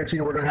guarantee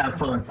you we're going to have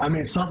fun. I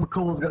mean, something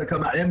cool is going to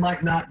come out. It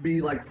might not be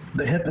like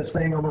the hippest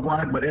thing on the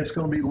block, but it's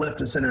going to be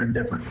left of center and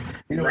different.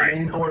 You know what I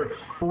mean? Or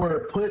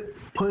put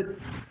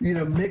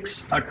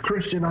mix a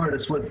Christian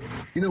artist with,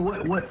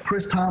 what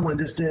Chris Tomlin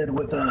just did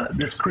with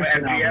this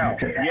Christian album.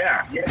 Okay?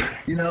 Yeah.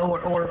 You know,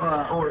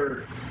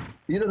 or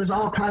there's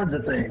all kinds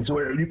of things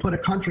where you put a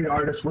country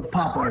artist with a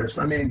pop artist.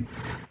 I mean,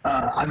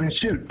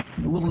 shoot,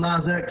 Lil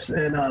Nas X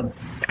and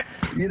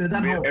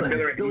that whole thing.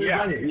 Billy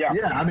Ray.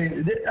 Yeah. I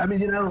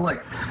mean,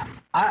 like,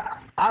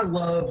 I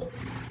love,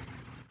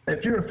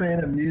 if you're a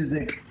fan of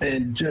music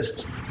and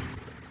just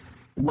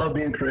love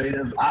being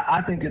creative,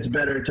 I think it's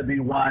better to be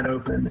wide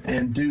open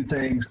and do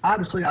things.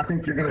 Obviously, I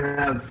think people are going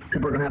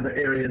to have their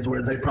areas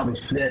where they probably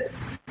fit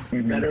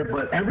better,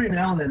 but every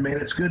now and then,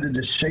 man, it's good to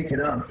just shake it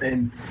up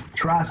and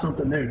try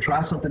something new,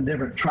 try something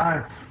different,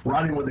 try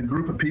writing with a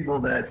group of people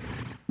that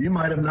you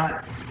might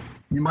not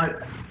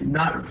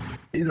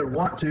either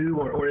want to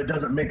or it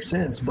doesn't make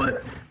sense,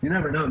 but you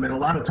never know, man. A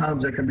lot of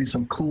times there can be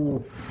some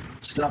cool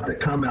stuff that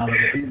come out of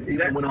it,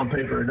 even when on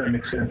paper it doesn't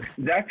make sense.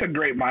 That's a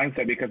great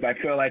mindset, because I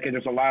feel like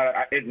there's a lot of,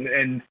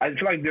 and I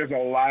feel like there's a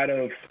lot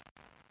of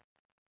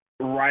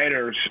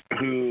writers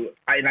who,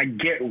 and I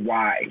get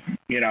why,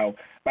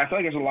 but I feel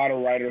like there's a lot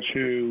of writers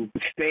who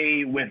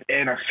stay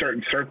within a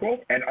certain circle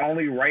and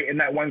only write in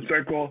that one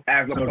circle,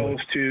 as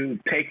opposed to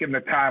taking the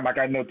time. Like,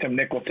 I know Tim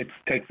Nichols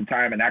takes the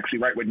time and actually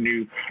write with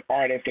new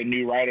artists and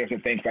new writers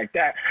and things like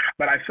that.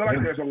 But I feel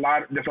like there's a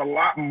lot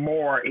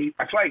more.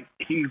 I feel like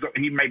he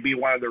might be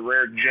one of the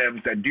rare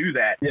gems that do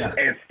that. Yeah.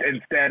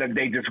 Instead of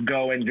they just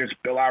go and just,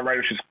 a lot of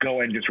writers just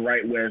go and just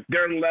write with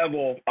their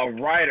level of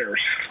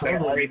writers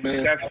that are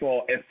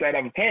successful, instead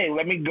of, hey,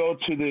 let me go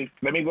to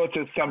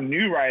some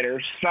new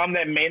writers, some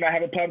that may not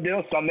have a pub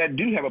deal, some that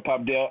do have a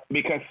pub deal,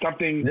 because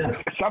something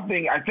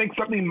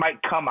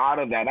might come out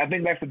of that. I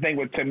think that's the thing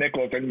with Tim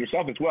Nichols and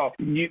yourself as well.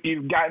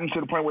 You've gotten to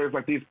the point where it's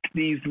like these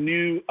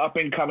new up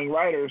and coming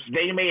writers,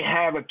 they may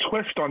have a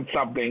twist on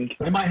something.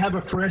 They might have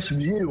a fresh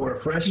view or a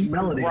fresh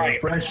melody or a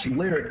fresh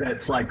lyric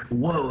that's like,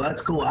 whoa,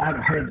 that's cool. I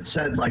haven't heard it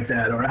said like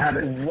that, or I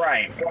haven't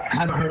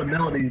heard a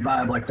melody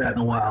vibe like that in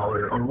a while,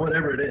 or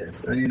whatever it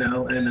is,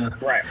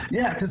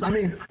 Yeah, because I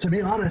mean, to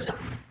be honest,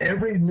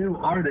 every new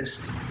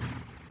artist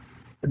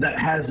that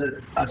has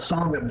a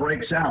song that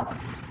breaks out,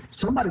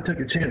 somebody took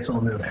a chance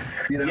on them.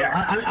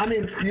 I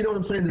mean, you know what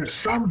I'm saying? There's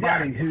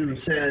somebody who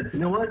said, you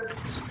know what?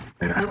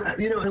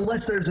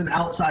 Unless there's an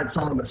outside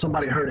song that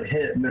somebody heard a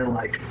hit and they're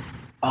like,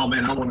 oh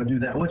man, I want to do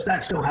that, which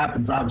that still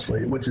happens,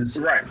 obviously, which is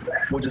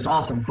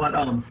awesome.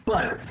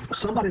 But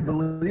somebody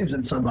believes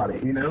in somebody,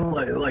 when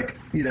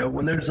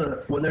there's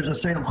a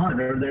Sam Hunt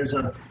or there's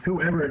a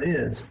whoever it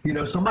is,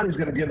 somebody's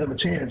going to give them a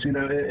chance.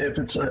 If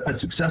it's a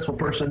successful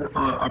person,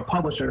 a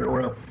publisher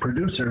or a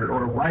producer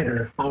or a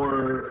writer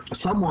or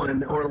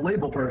someone or a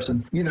label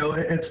person,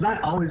 it's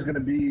not always going to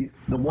be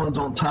the ones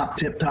on top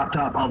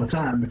all the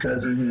time,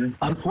 because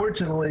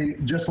unfortunately,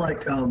 just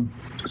like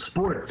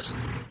sports,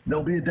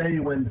 there'll be a day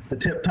when the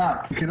tip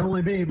top can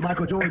only be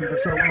Michael Jordan for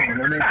so long.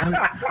 I mean,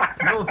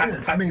 no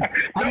offense. I mean,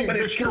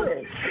 you're still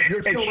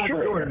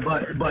Michael Jordan,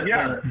 but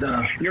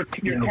your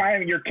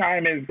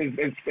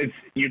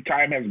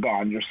time has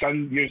gone. Your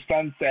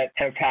sunset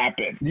has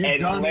happened.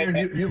 You've done there.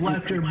 You've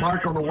left your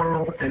mark on the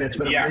world, and it's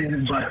been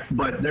amazing.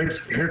 But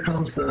here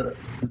comes the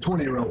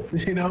 20-year-old,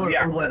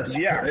 or less.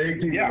 Yeah,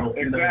 18-year-old.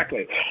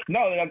 Exactly.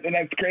 No, and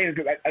that's crazy,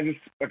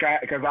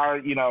 because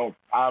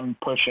I'm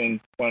pushing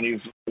one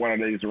of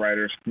these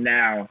writers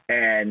now,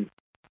 and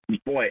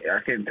boy, I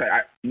can tell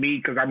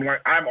because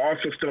I'm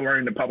also still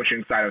learning the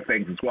publishing side of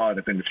things as well in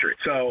this industry.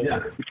 So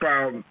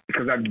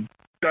because I've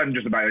done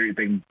just about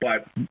everything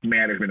but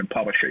management and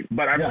publishing,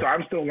 but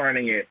I'm still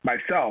learning it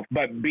myself.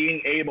 But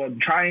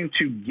trying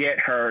to get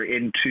her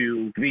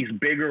into these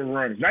bigger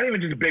rooms, not even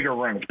just bigger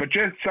rooms, but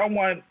just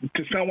someone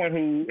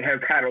who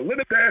has had a little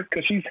success,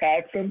 because she's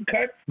had some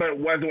cuts, but it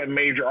wasn't with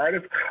major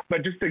artists,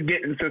 but just to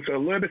get into a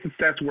little bit of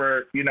success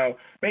where,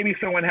 maybe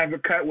someone has a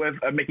cut with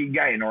a Mickey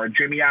Guyton or a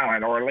Jimmy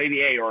Allen or a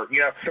Lady A, or,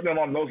 something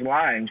along those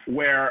lines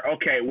where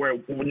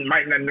it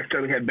might not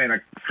necessarily have been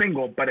a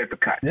single, but it's a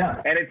cut.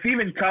 Yeah. And it's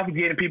even tough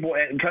getting people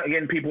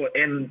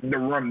in the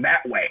room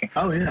that way.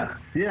 Oh yeah,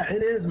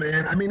 it is,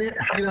 man. I mean,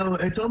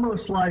 it's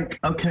almost like,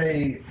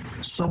 okay,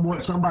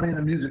 somebody in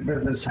the music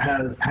business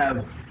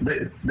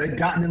they've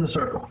gotten in the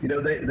circle.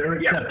 They're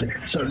accepting.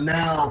 So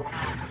now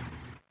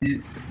I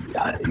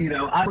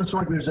almost feel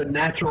like there's a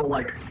natural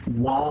like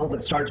wall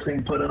that starts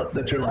being put up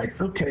that you're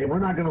like, okay, we're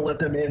not going to let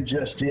them in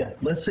just yet.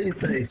 Let's see if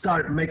they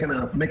start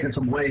making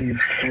some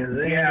waves, and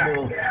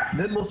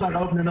then we'll start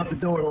opening up the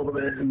door a little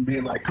bit and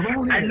being like, come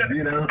on in.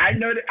 I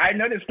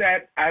noticed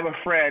that I have a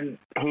friend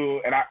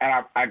who, and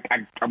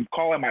I'm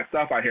calling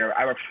myself out here.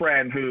 I have a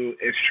friend who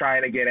is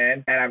trying to get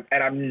in, and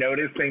I'm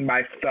noticing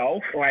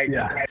myself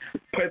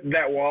put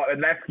that wall,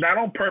 and that's not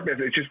on purpose.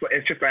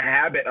 It's just a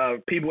habit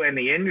of people in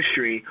the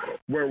industry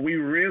where we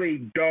really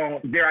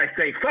don't, dare I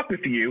say, fuck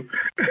with you.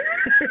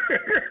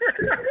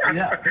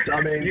 Yeah,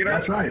 I mean,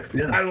 that's right.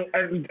 Yeah.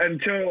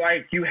 Until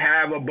like you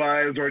have a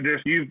buzz or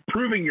just you've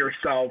proven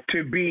yourself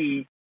to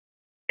be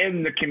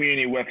in the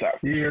community with us.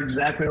 You're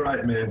exactly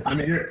right, man. I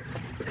mean,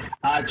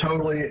 I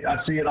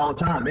see it all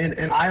the time,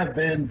 and I have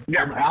been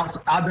on the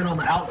outside. I've been on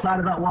the outside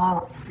of that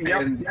wall.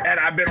 Yep. And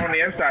I've been on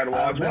the inside of the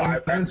wall as well.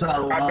 I've been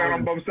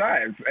on both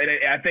sides, and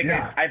I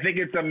think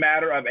it's a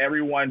matter of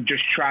everyone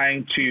just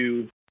trying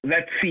to.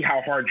 Let's see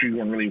how hard you're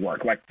going to really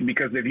work. Like,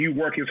 because if you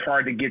work as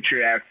hard to get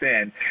your ass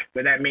in,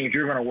 then that means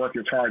you're going to work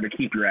as hard to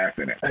keep your ass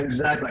in it.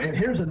 Exactly. And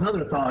here's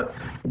another thought.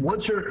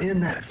 Once you're in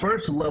that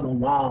first level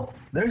wall,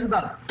 there's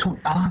about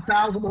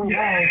 1,000 more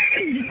walls.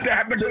 You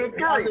have to go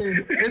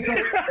through.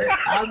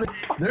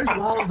 There's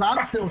walls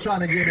I'm still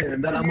trying to get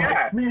in that I'm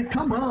like, man,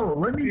 come on.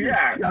 Let me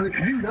just, me,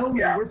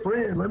 we're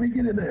friends. Let me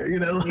get in there,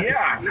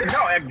 Yeah.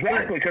 No,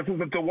 exactly. Because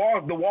the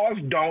walls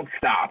don't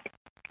stop.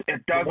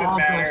 It doesn't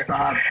matter. Don't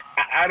stop.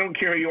 I don't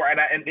care who you are,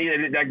 and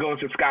that goes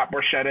to Scott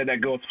Borchetta, that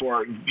goes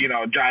for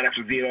John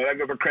Esposito, that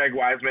goes for Craig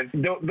Wiseman.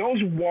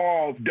 Those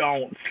walls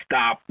don't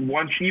stop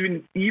once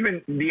even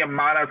the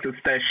amount of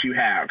success you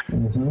have.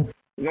 Mm-hmm.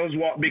 Those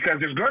walls, because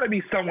there's going to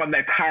be someone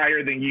that's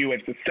higher than you at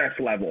success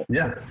level.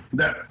 Yeah,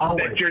 that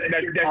you're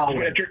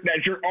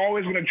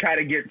always going to try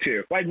to get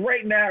to. Like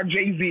right now,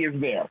 Jay-Z is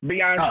there,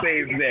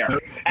 Beyonce is there.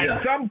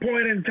 At some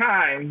point in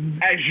time,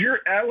 as you're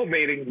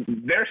elevating,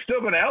 they're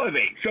still going to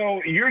elevate.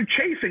 So you're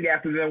chasing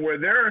after them.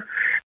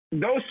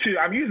 Those two,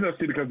 I'm using those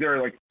two because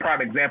they're like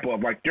prime example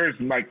of like they're just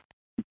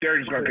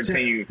going to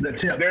continue. The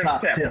tip. They're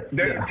top.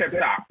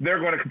 They're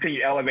going to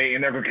continue elevating,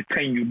 and they're going to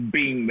continue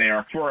being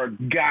there for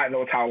God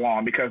knows how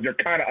long because they're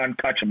kind of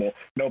untouchable.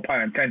 No pun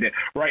intended.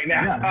 Right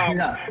now.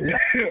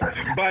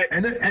 But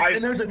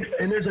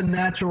there's a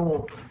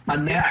natural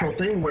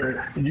thing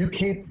where you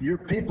keep your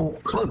people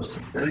close.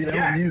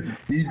 And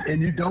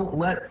you don't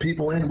let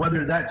people in,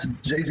 whether that's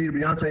Jay-Z or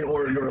Beyonce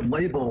or your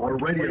label or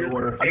radio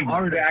or an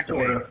artist.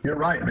 You're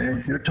right,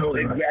 man. You're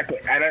totally right. Exactly.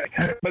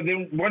 But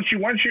then once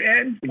you're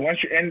in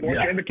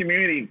the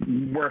community,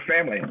 we're a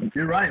family.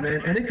 You're right,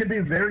 man. And it could be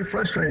very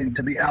frustrating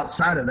to be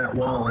outside of that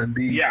wall and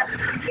be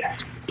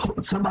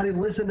somebody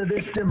listen to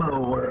this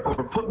demo or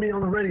put me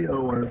on the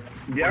radio or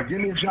give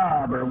me a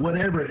job or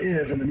whatever it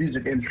is in the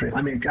music industry.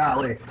 I mean,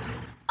 golly,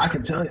 I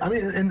can tell you. I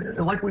mean, and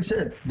like we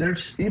said,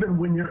 there's even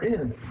when you're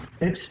in,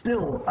 it's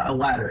still a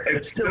ladder.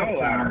 It's still a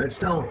climb. You're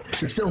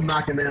still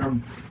knocking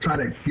down, trying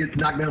to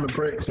knock down the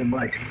bricks and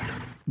like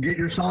get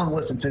your song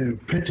listened to,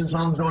 pitching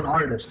songs on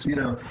artists.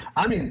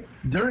 I mean,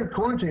 during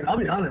quarantine, I'll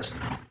be honest,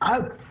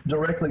 I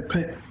directly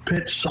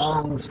pitch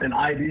songs and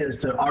ideas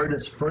to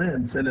artist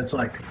friends, and it's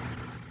like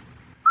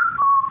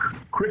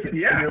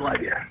crickets. And you're like,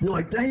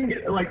 dang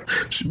it! Like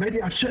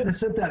maybe I shouldn't have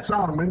sent that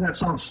song. Maybe that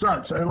song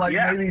sucks. Or like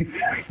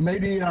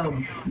maybe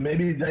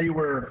they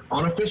were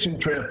on a fishing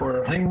trip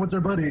or hanging with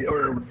their buddy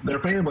or their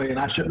family, and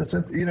I shouldn't have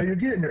sent. You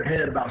get in your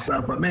head about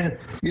stuff. But man,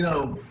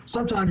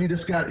 sometimes you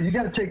got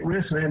to take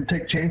risks, man.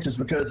 Take chances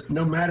because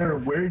no matter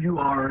where you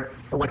are,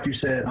 like you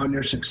said, on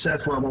your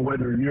success level,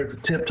 whether you're at the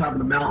tip top of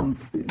the mountain,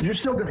 you're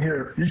still gonna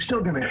hear. You're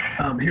still gonna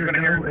hear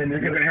no, and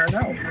you're gonna hear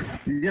no.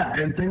 Yeah,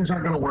 and things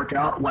aren't gonna work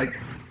out like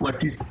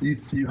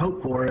you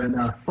hope for, and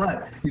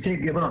but you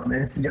can't give up,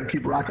 man. You got to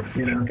keep rocking.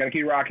 Got to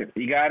keep rocking.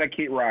 You got to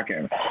keep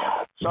rocking.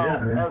 So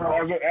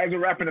as we're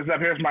wrapping this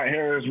up, here's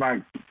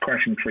my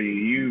question for you.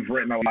 You've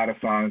written a lot of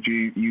songs.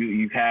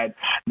 You've had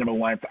number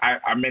one.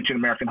 I mentioned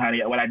American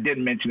Honey. What I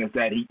didn't mention is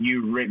that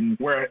you've written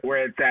Where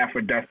It's At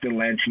for Dustin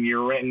Lynch, and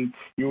you've written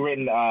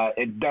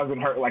It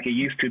Doesn't Hurt Like It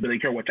Used to, Billy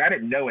Currington, which I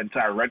didn't know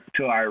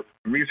until I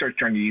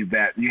researched on you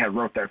that you had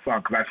wrote that song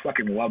because I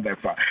fucking love that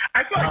song.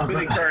 I feel like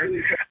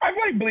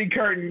Billy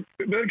Currington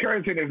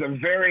is a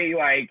very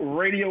like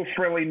radio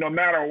friendly. No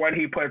matter what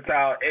he puts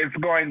out, it's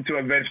going to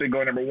eventually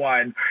go number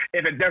one.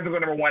 If it doesn't go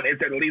number one,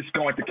 it's at least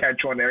going to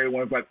catch on.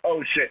 Everyone's like,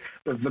 oh shit,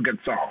 this is a good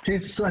song.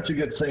 He's such a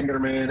good singer,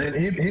 man, and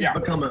he's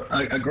become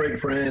a great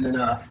friend.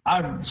 And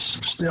I'm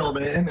still,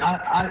 man.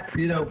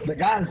 The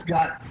guy's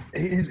got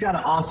an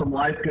awesome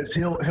life because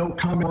he'll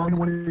come on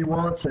when he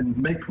wants and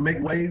make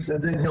waves,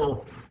 and then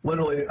he'll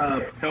literally,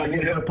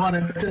 no pun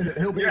intended,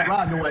 he'll be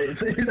riding the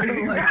waves. I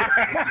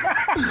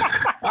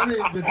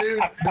mean,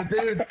 the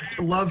dude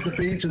loves the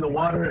beach and the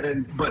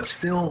water, but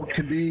still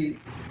can be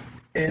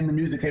in the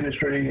music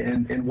industry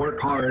and work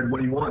hard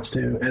when he wants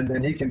to, and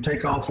then he can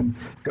take off and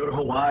go to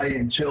Hawaii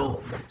and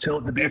chill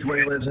at the beach where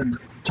he lives in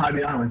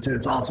Tybee Island too.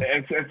 It's awesome.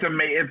 It's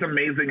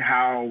amazing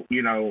how,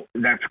 you know,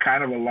 that's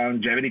kind of a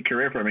longevity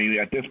career for me.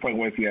 At this point,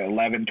 with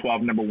 11,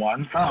 12 number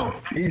ones. Oh,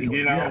 easily.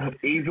 You know,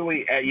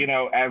 easily. You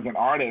know, as an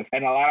artist,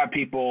 and a lot of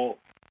people,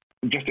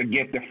 just to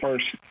get the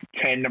first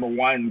 10 number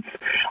ones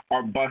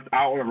are bust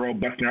out on the road,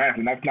 busting their ass.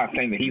 And that's not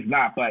saying that he's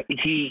not, but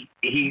he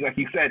like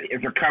you said,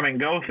 it's a come and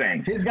go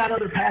thing. He's got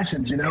other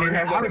passions, you know. And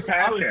I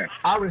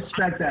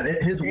respect that.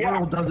 His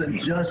world doesn't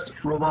just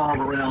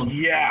revolve around.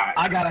 Yeah.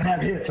 I gotta have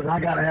hits, and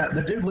I gotta have.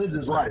 The dude lives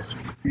his life.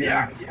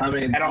 Yeah. I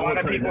mean, and a lot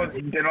of people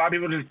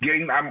just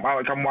getting. I'm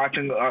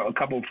watching a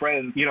couple of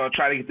friends, you know,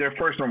 try to get their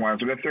first number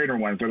ones or their third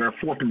number ones or their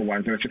fourth number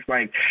ones, and it's just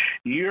like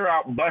you're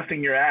out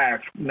busting your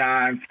ass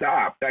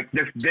nonstop. Like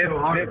this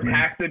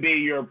has to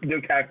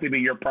be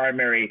your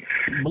primary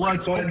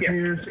blood, sweat, and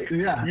tears.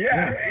 Yeah.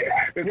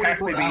 This has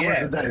to be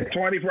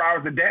 24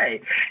 hours a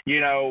day, you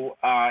know,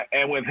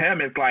 and with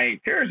him, it's like,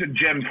 here's a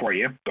gem for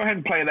you. Go ahead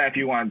and play that if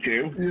you want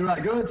to. You're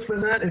right. Go ahead and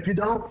spin that. If you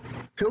don't,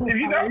 cool. If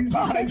you don't,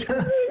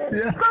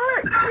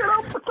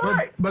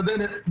 but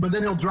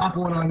then he'll drop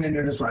one on you and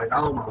you're just like,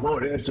 oh my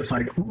Lord. And it's just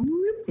like,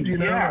 you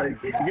know,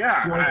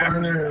 slow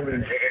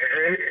burner.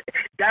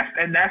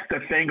 That's the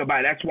thing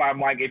about it. That's why I'm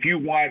like, if you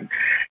want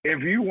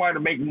to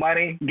make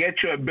money, get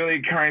you a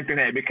Billy Currington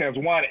head, because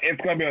one,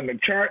 it's going to be on the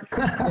charts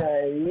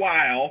for a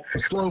while.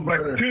 Slow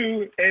burner. But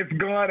two, it's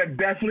going to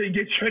definitely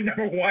get you a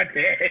number one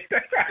hit.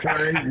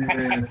 Crazy,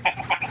 man.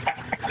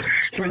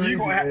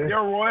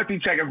 Your royalty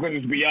check is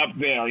going to be up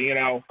there, you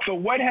know. So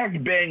what has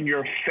been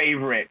your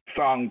favorite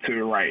song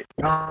to write?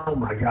 Oh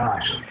my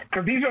gosh.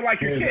 Because these are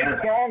like your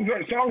kids.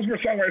 Songs for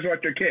songwriters are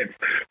like your kids.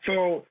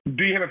 So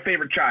do you have a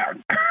favorite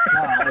child?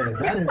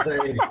 That is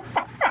a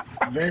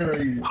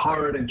very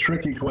hard and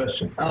tricky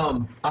question.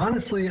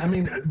 Honestly, I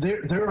mean,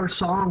 there are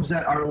songs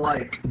that are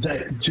like,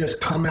 that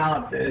just come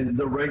out in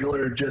the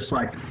regular, just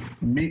like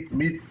meet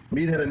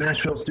at a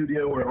Nashville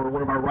studio or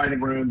one of our writing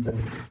rooms and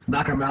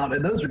knock them out.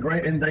 And those are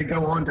great. And they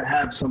go on to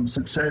have some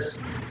success,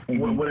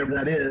 whatever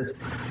that is.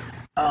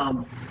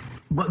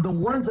 But the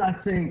ones I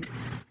think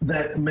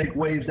that make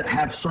waves that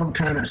have some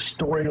kind of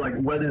story, like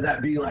whether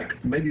that be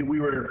like maybe we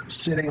were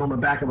sitting on the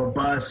back of a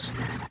bus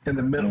in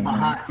the middle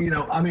behind, you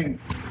know, I mean,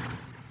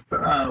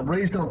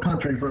 Raised on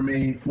Country for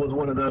me was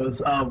one of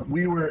those.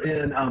 We were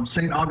in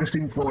St.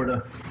 Augustine,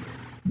 Florida.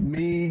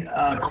 Me,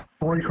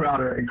 Corey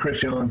Crowder, and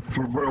Chris Young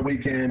for a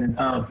weekend,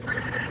 and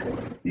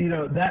you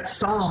know, that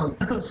song.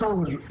 I thought the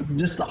song was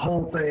just, the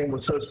whole thing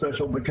was so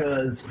special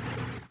because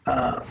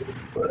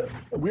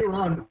we were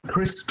on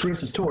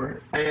Chris's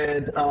tour,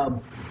 and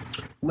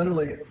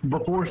literally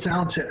before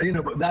sound check, you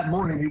know, but that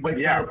morning he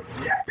wakes up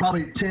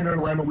probably 10 or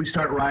 11. We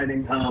start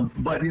writing,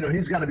 but you know,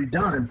 he's got to be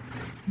done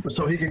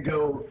so he can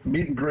go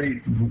meet and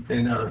greet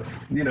and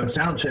you know,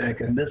 sound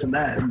check and this and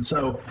that. And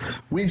so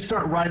we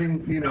start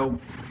writing, you know.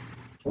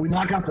 We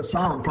knock out the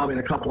song probably in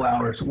a couple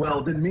hours.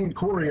 Well, then me and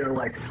Corey are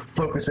like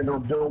focusing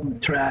on building the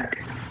track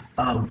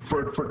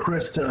for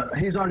Chris to,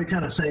 he's already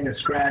kind of sang a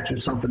scratch or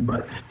something,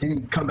 but he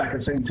can come back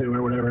and sing to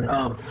or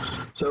whatever.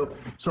 So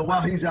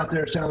while he's out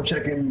there sound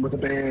checking with the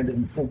band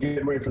and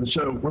getting ready for the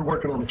show, we're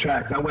working on the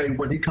track. That way,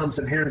 when he comes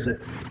and hears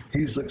it,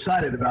 he's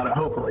excited about it,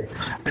 hopefully.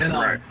 And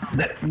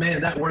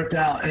that worked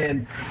out.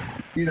 And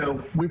you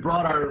know, we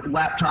brought our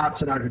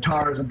laptops and our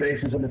guitars and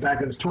basses in the back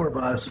of this tour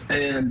bus,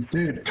 and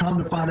dude, come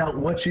to find out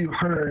what you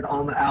heard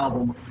on the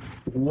album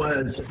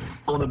was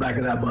on the back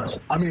of that bus.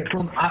 I mean,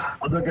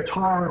 the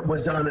guitar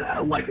was done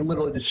like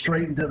literally just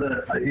straight into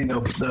the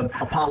the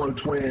Apollo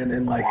Twin,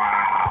 and like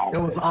it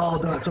was all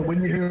done. So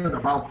when you hear the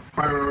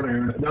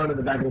down in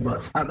the back of the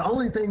bus, the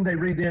only thing they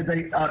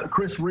redid,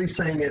 Chris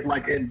re-sang it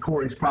like in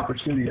Corey's proper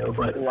studio,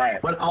 but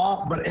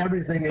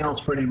everything else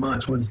pretty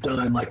much was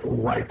done like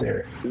right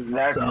there.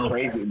 That's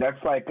crazy.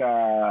 That's like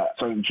so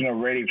you know,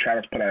 Radio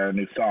Travis put out a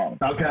new song.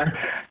 Okay.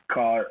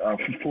 Called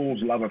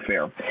Fool's Love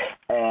Affair.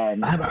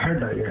 And I haven't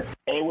heard that yet.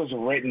 It was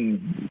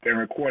written and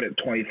recorded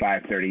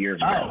 25, 30 years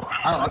ago.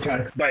 Oh,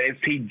 okay. But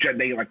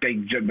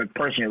the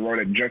person who wrote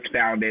it just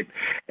found it,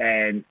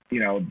 and you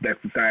know, they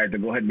decided to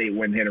go ahead and they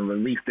went ahead and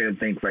released it and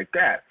things like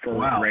that for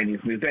Randy's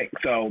music.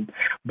 So,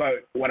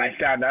 but what I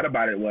found out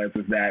about it was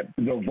that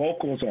the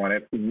vocals on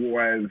it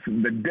was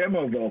the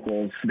demo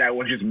vocals that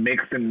was just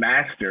mixed and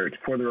mastered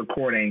for the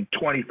recording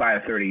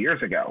 25, 30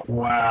 years ago.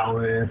 Wow,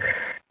 man.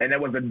 And it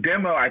was a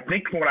demo, I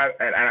think, from what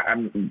I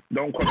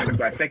don't quote me,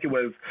 but I think it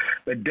was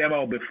the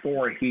demo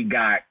before he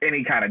got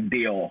any kind of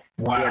deal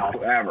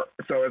whatsoever.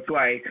 So it's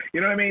like,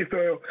 you know what I mean?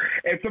 So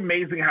it's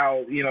amazing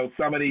how, you know,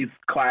 some of these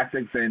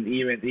classics, and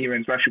even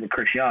especially with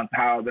Chris Young,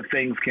 how the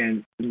things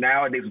can,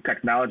 nowadays with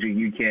technology,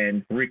 you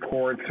can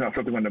record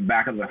something on the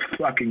back of the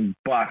fucking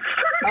bus.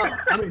 Oh,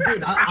 I mean,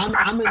 dude,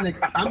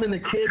 I'm in the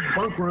kid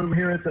bunk room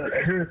here at the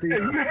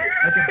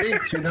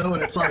beach, you know,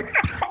 and it's like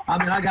I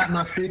mean, I got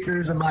my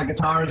speakers and my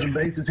guitars and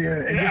basses here,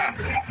 and just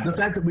the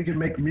fact that we can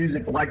make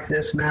music like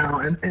this now,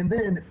 and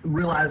then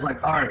realize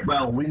like, all right,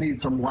 well, we need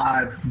some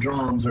live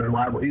drums or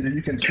live. Either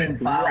you can send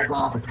files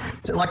off,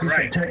 like you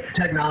said,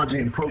 technology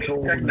and Pro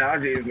Tools.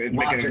 Technology is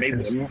making it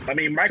amazing. I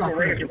mean, Michael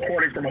Ray is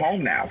recording from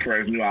home now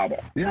for his new album.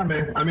 Yeah,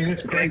 man. I mean,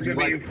 it's crazy.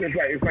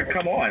 It's like,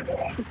 come on.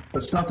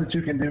 The stuff that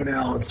you can do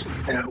now is,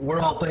 and we're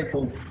all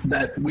thankful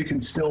that we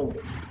can still,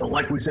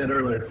 like we said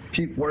earlier,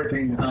 keep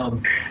working,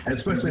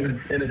 especially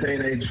in a day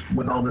and age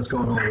with all this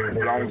going on right now.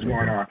 With all this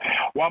going on.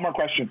 One more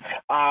question.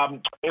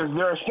 Is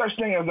there a such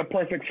thing as a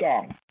perfect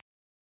song?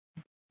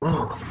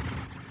 Oh.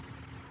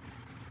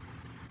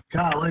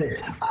 Golly,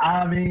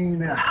 I mean,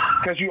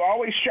 because you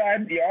always try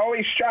to,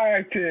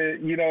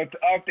 to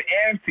up the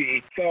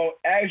ante. So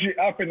as you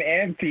up an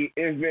ante,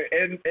 is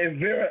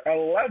there a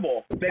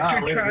level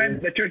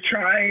that you're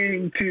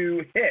trying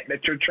to hit,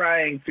 that you're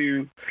trying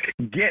to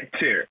get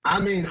to? I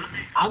mean,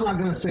 I'm not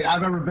gonna say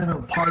I've ever been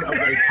a part of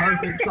a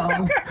perfect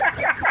song,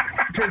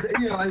 because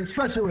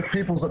especially with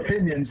people's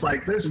opinions,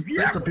 like there's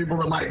some people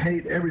that might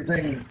hate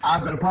everything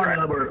I've been a part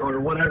of or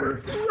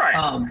whatever.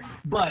 Right.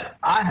 But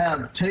I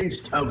have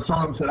taste of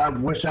songs that I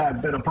wish I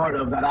had been a part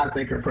of that I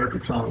think are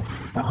perfect songs,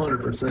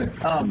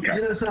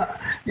 100%.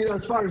 So,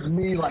 as far as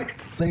me like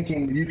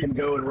thinking you can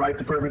go and write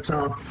the perfect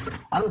song,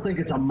 I don't think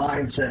it's a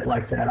mindset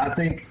like that. I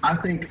think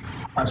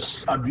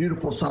a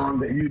beautiful song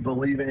that you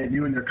believe in,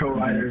 you and your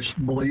co-writers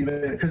believe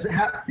in it, because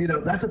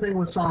that's the thing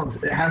with songs.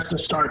 It has to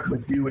start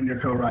with you and your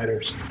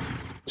co-writers.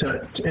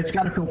 It's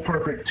got to feel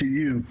perfect to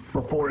you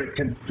before it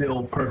can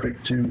feel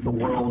perfect to the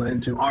world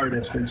and to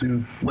artists and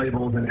to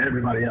labels and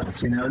everybody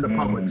else, and the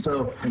public.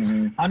 So,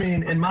 I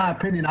mean, in my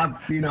opinion,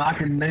 I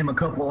can name a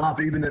couple off.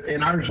 Even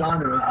in our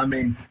genre, I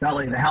mean,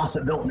 golly, The House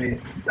That Built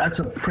Me, that's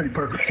a pretty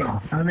perfect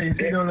song. I mean,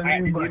 you know what I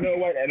mean? You know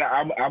what? And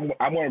I'm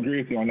going to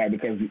agree with you on that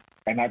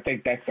and I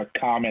think that's a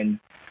common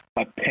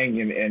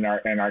opinion in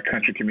our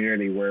country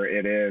community where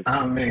it is.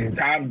 I mean,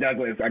 Tom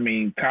Douglas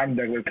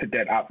hit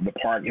that out the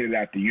park, hit it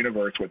out the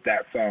universe with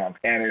that song,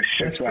 and it's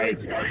just like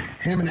crazy.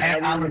 Him and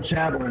Alan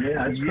Chaplin.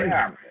 Yeah, it's crazy.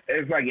 Yeah,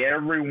 it's like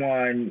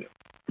everyone.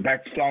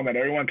 That's a song that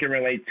everyone can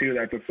relate to.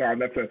 That's a song.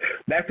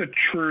 That's a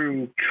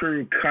true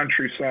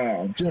country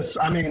song. Just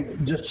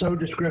so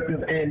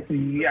descriptive. And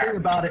the thing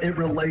about it, it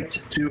relates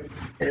to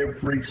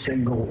every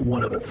single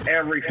one of us.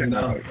 Every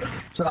single one.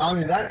 So I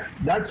mean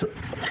that's,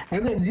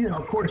 and then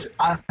of course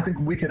I think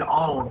we can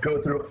all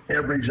go through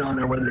every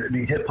genre, whether it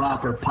be hip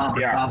hop or pop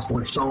or gospel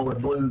or soul or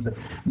blues, and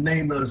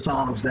name those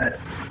songs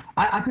that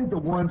I think the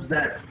ones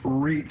that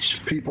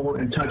reach people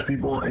and touch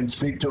people and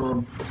speak to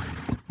them.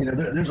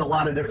 There's a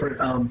lot of different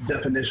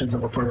definitions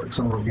of a perfect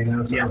song,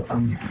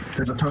 so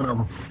there's a ton of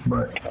them.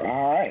 But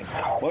all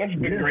right, well, it's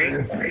been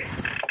great. Man.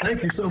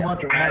 Thank you so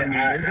much for having me.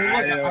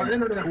 Our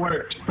internet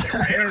worked.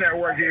 Our internet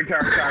worked the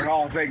entire time.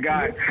 Oh, thank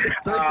God.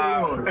 Thank the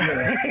Lord.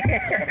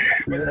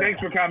 But thanks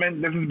for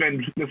coming.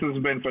 This has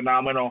been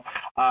phenomenal.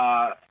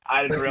 I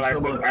didn't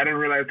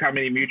realize how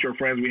many mutual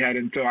friends we had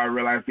until I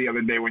realized the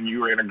other day when you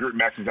were in a group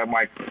message. I'm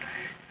like.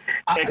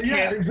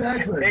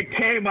 Exactly. It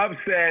came on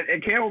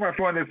my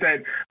phone and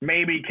said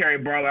maybe Kerry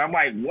Barlow. I'm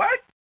like, what?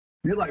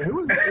 You're like,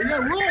 who is that? Yeah,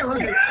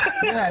 really?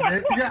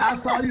 Yeah, I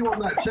saw you on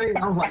that chain.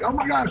 I was like, oh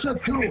my gosh,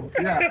 that's cool.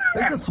 Yeah,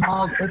 it's a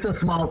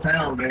small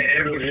town, man.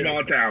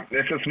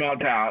 It's a small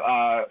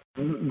town.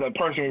 The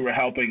person we were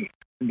helping,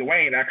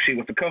 Dwayne, actually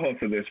was the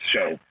co-host of this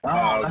show.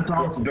 Oh, that's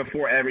awesome.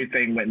 Before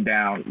everything went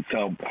down.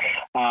 So,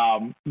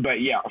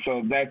 but yeah,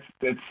 so that's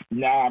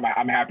now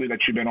I'm happy that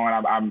you've been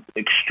on. I'm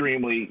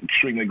extremely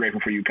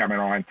grateful for you coming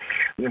on.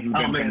 This has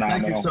been phenomenal.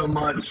 Thank you so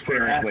much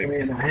for asking me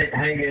and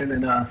hanging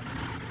and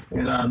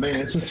man,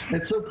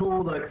 it's so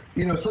cool that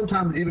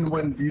sometimes even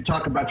when you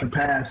talk about your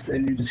past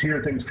and you just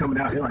hear things coming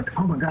out, you're like,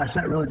 oh my gosh,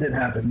 that really did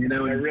happen. It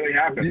really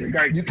happened.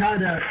 You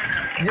kind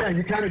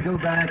of go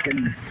back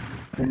and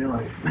you're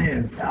like,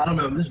 man, I don't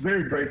know. I'm just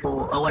very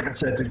grateful, like I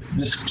said, to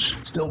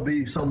just still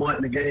be somewhat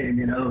in the game.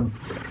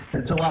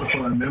 It's a lot of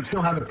fun, man. I'm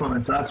still having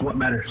fun, so that's what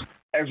matters.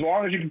 As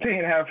long as you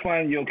continue to have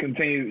fun, you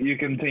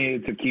continue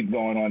to keep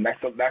going on.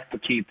 That's the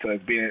key to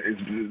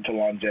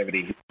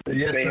longevity.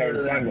 Yes, Stay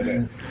sir. Fun with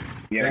it.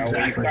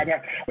 Exactly.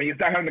 When you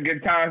start having a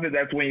good time,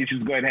 that's when you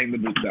should go ahead and hang the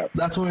boots up.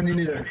 That's when you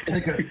need to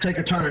take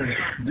a turn,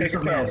 do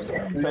something else.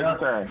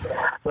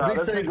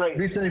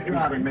 Be safe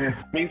driving, man.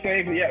 Be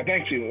safe. Yeah,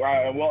 thank you.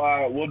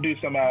 We'll do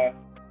some.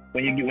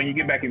 When you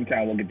get back in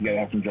town, we'll get together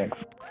and have some drinks.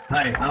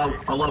 Hey,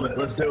 I love it.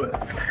 Let's do it.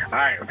 All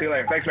right. See you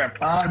later. Thanks, man.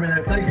 All right,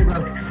 man. Thank you, bro.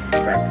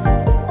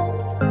 Okay.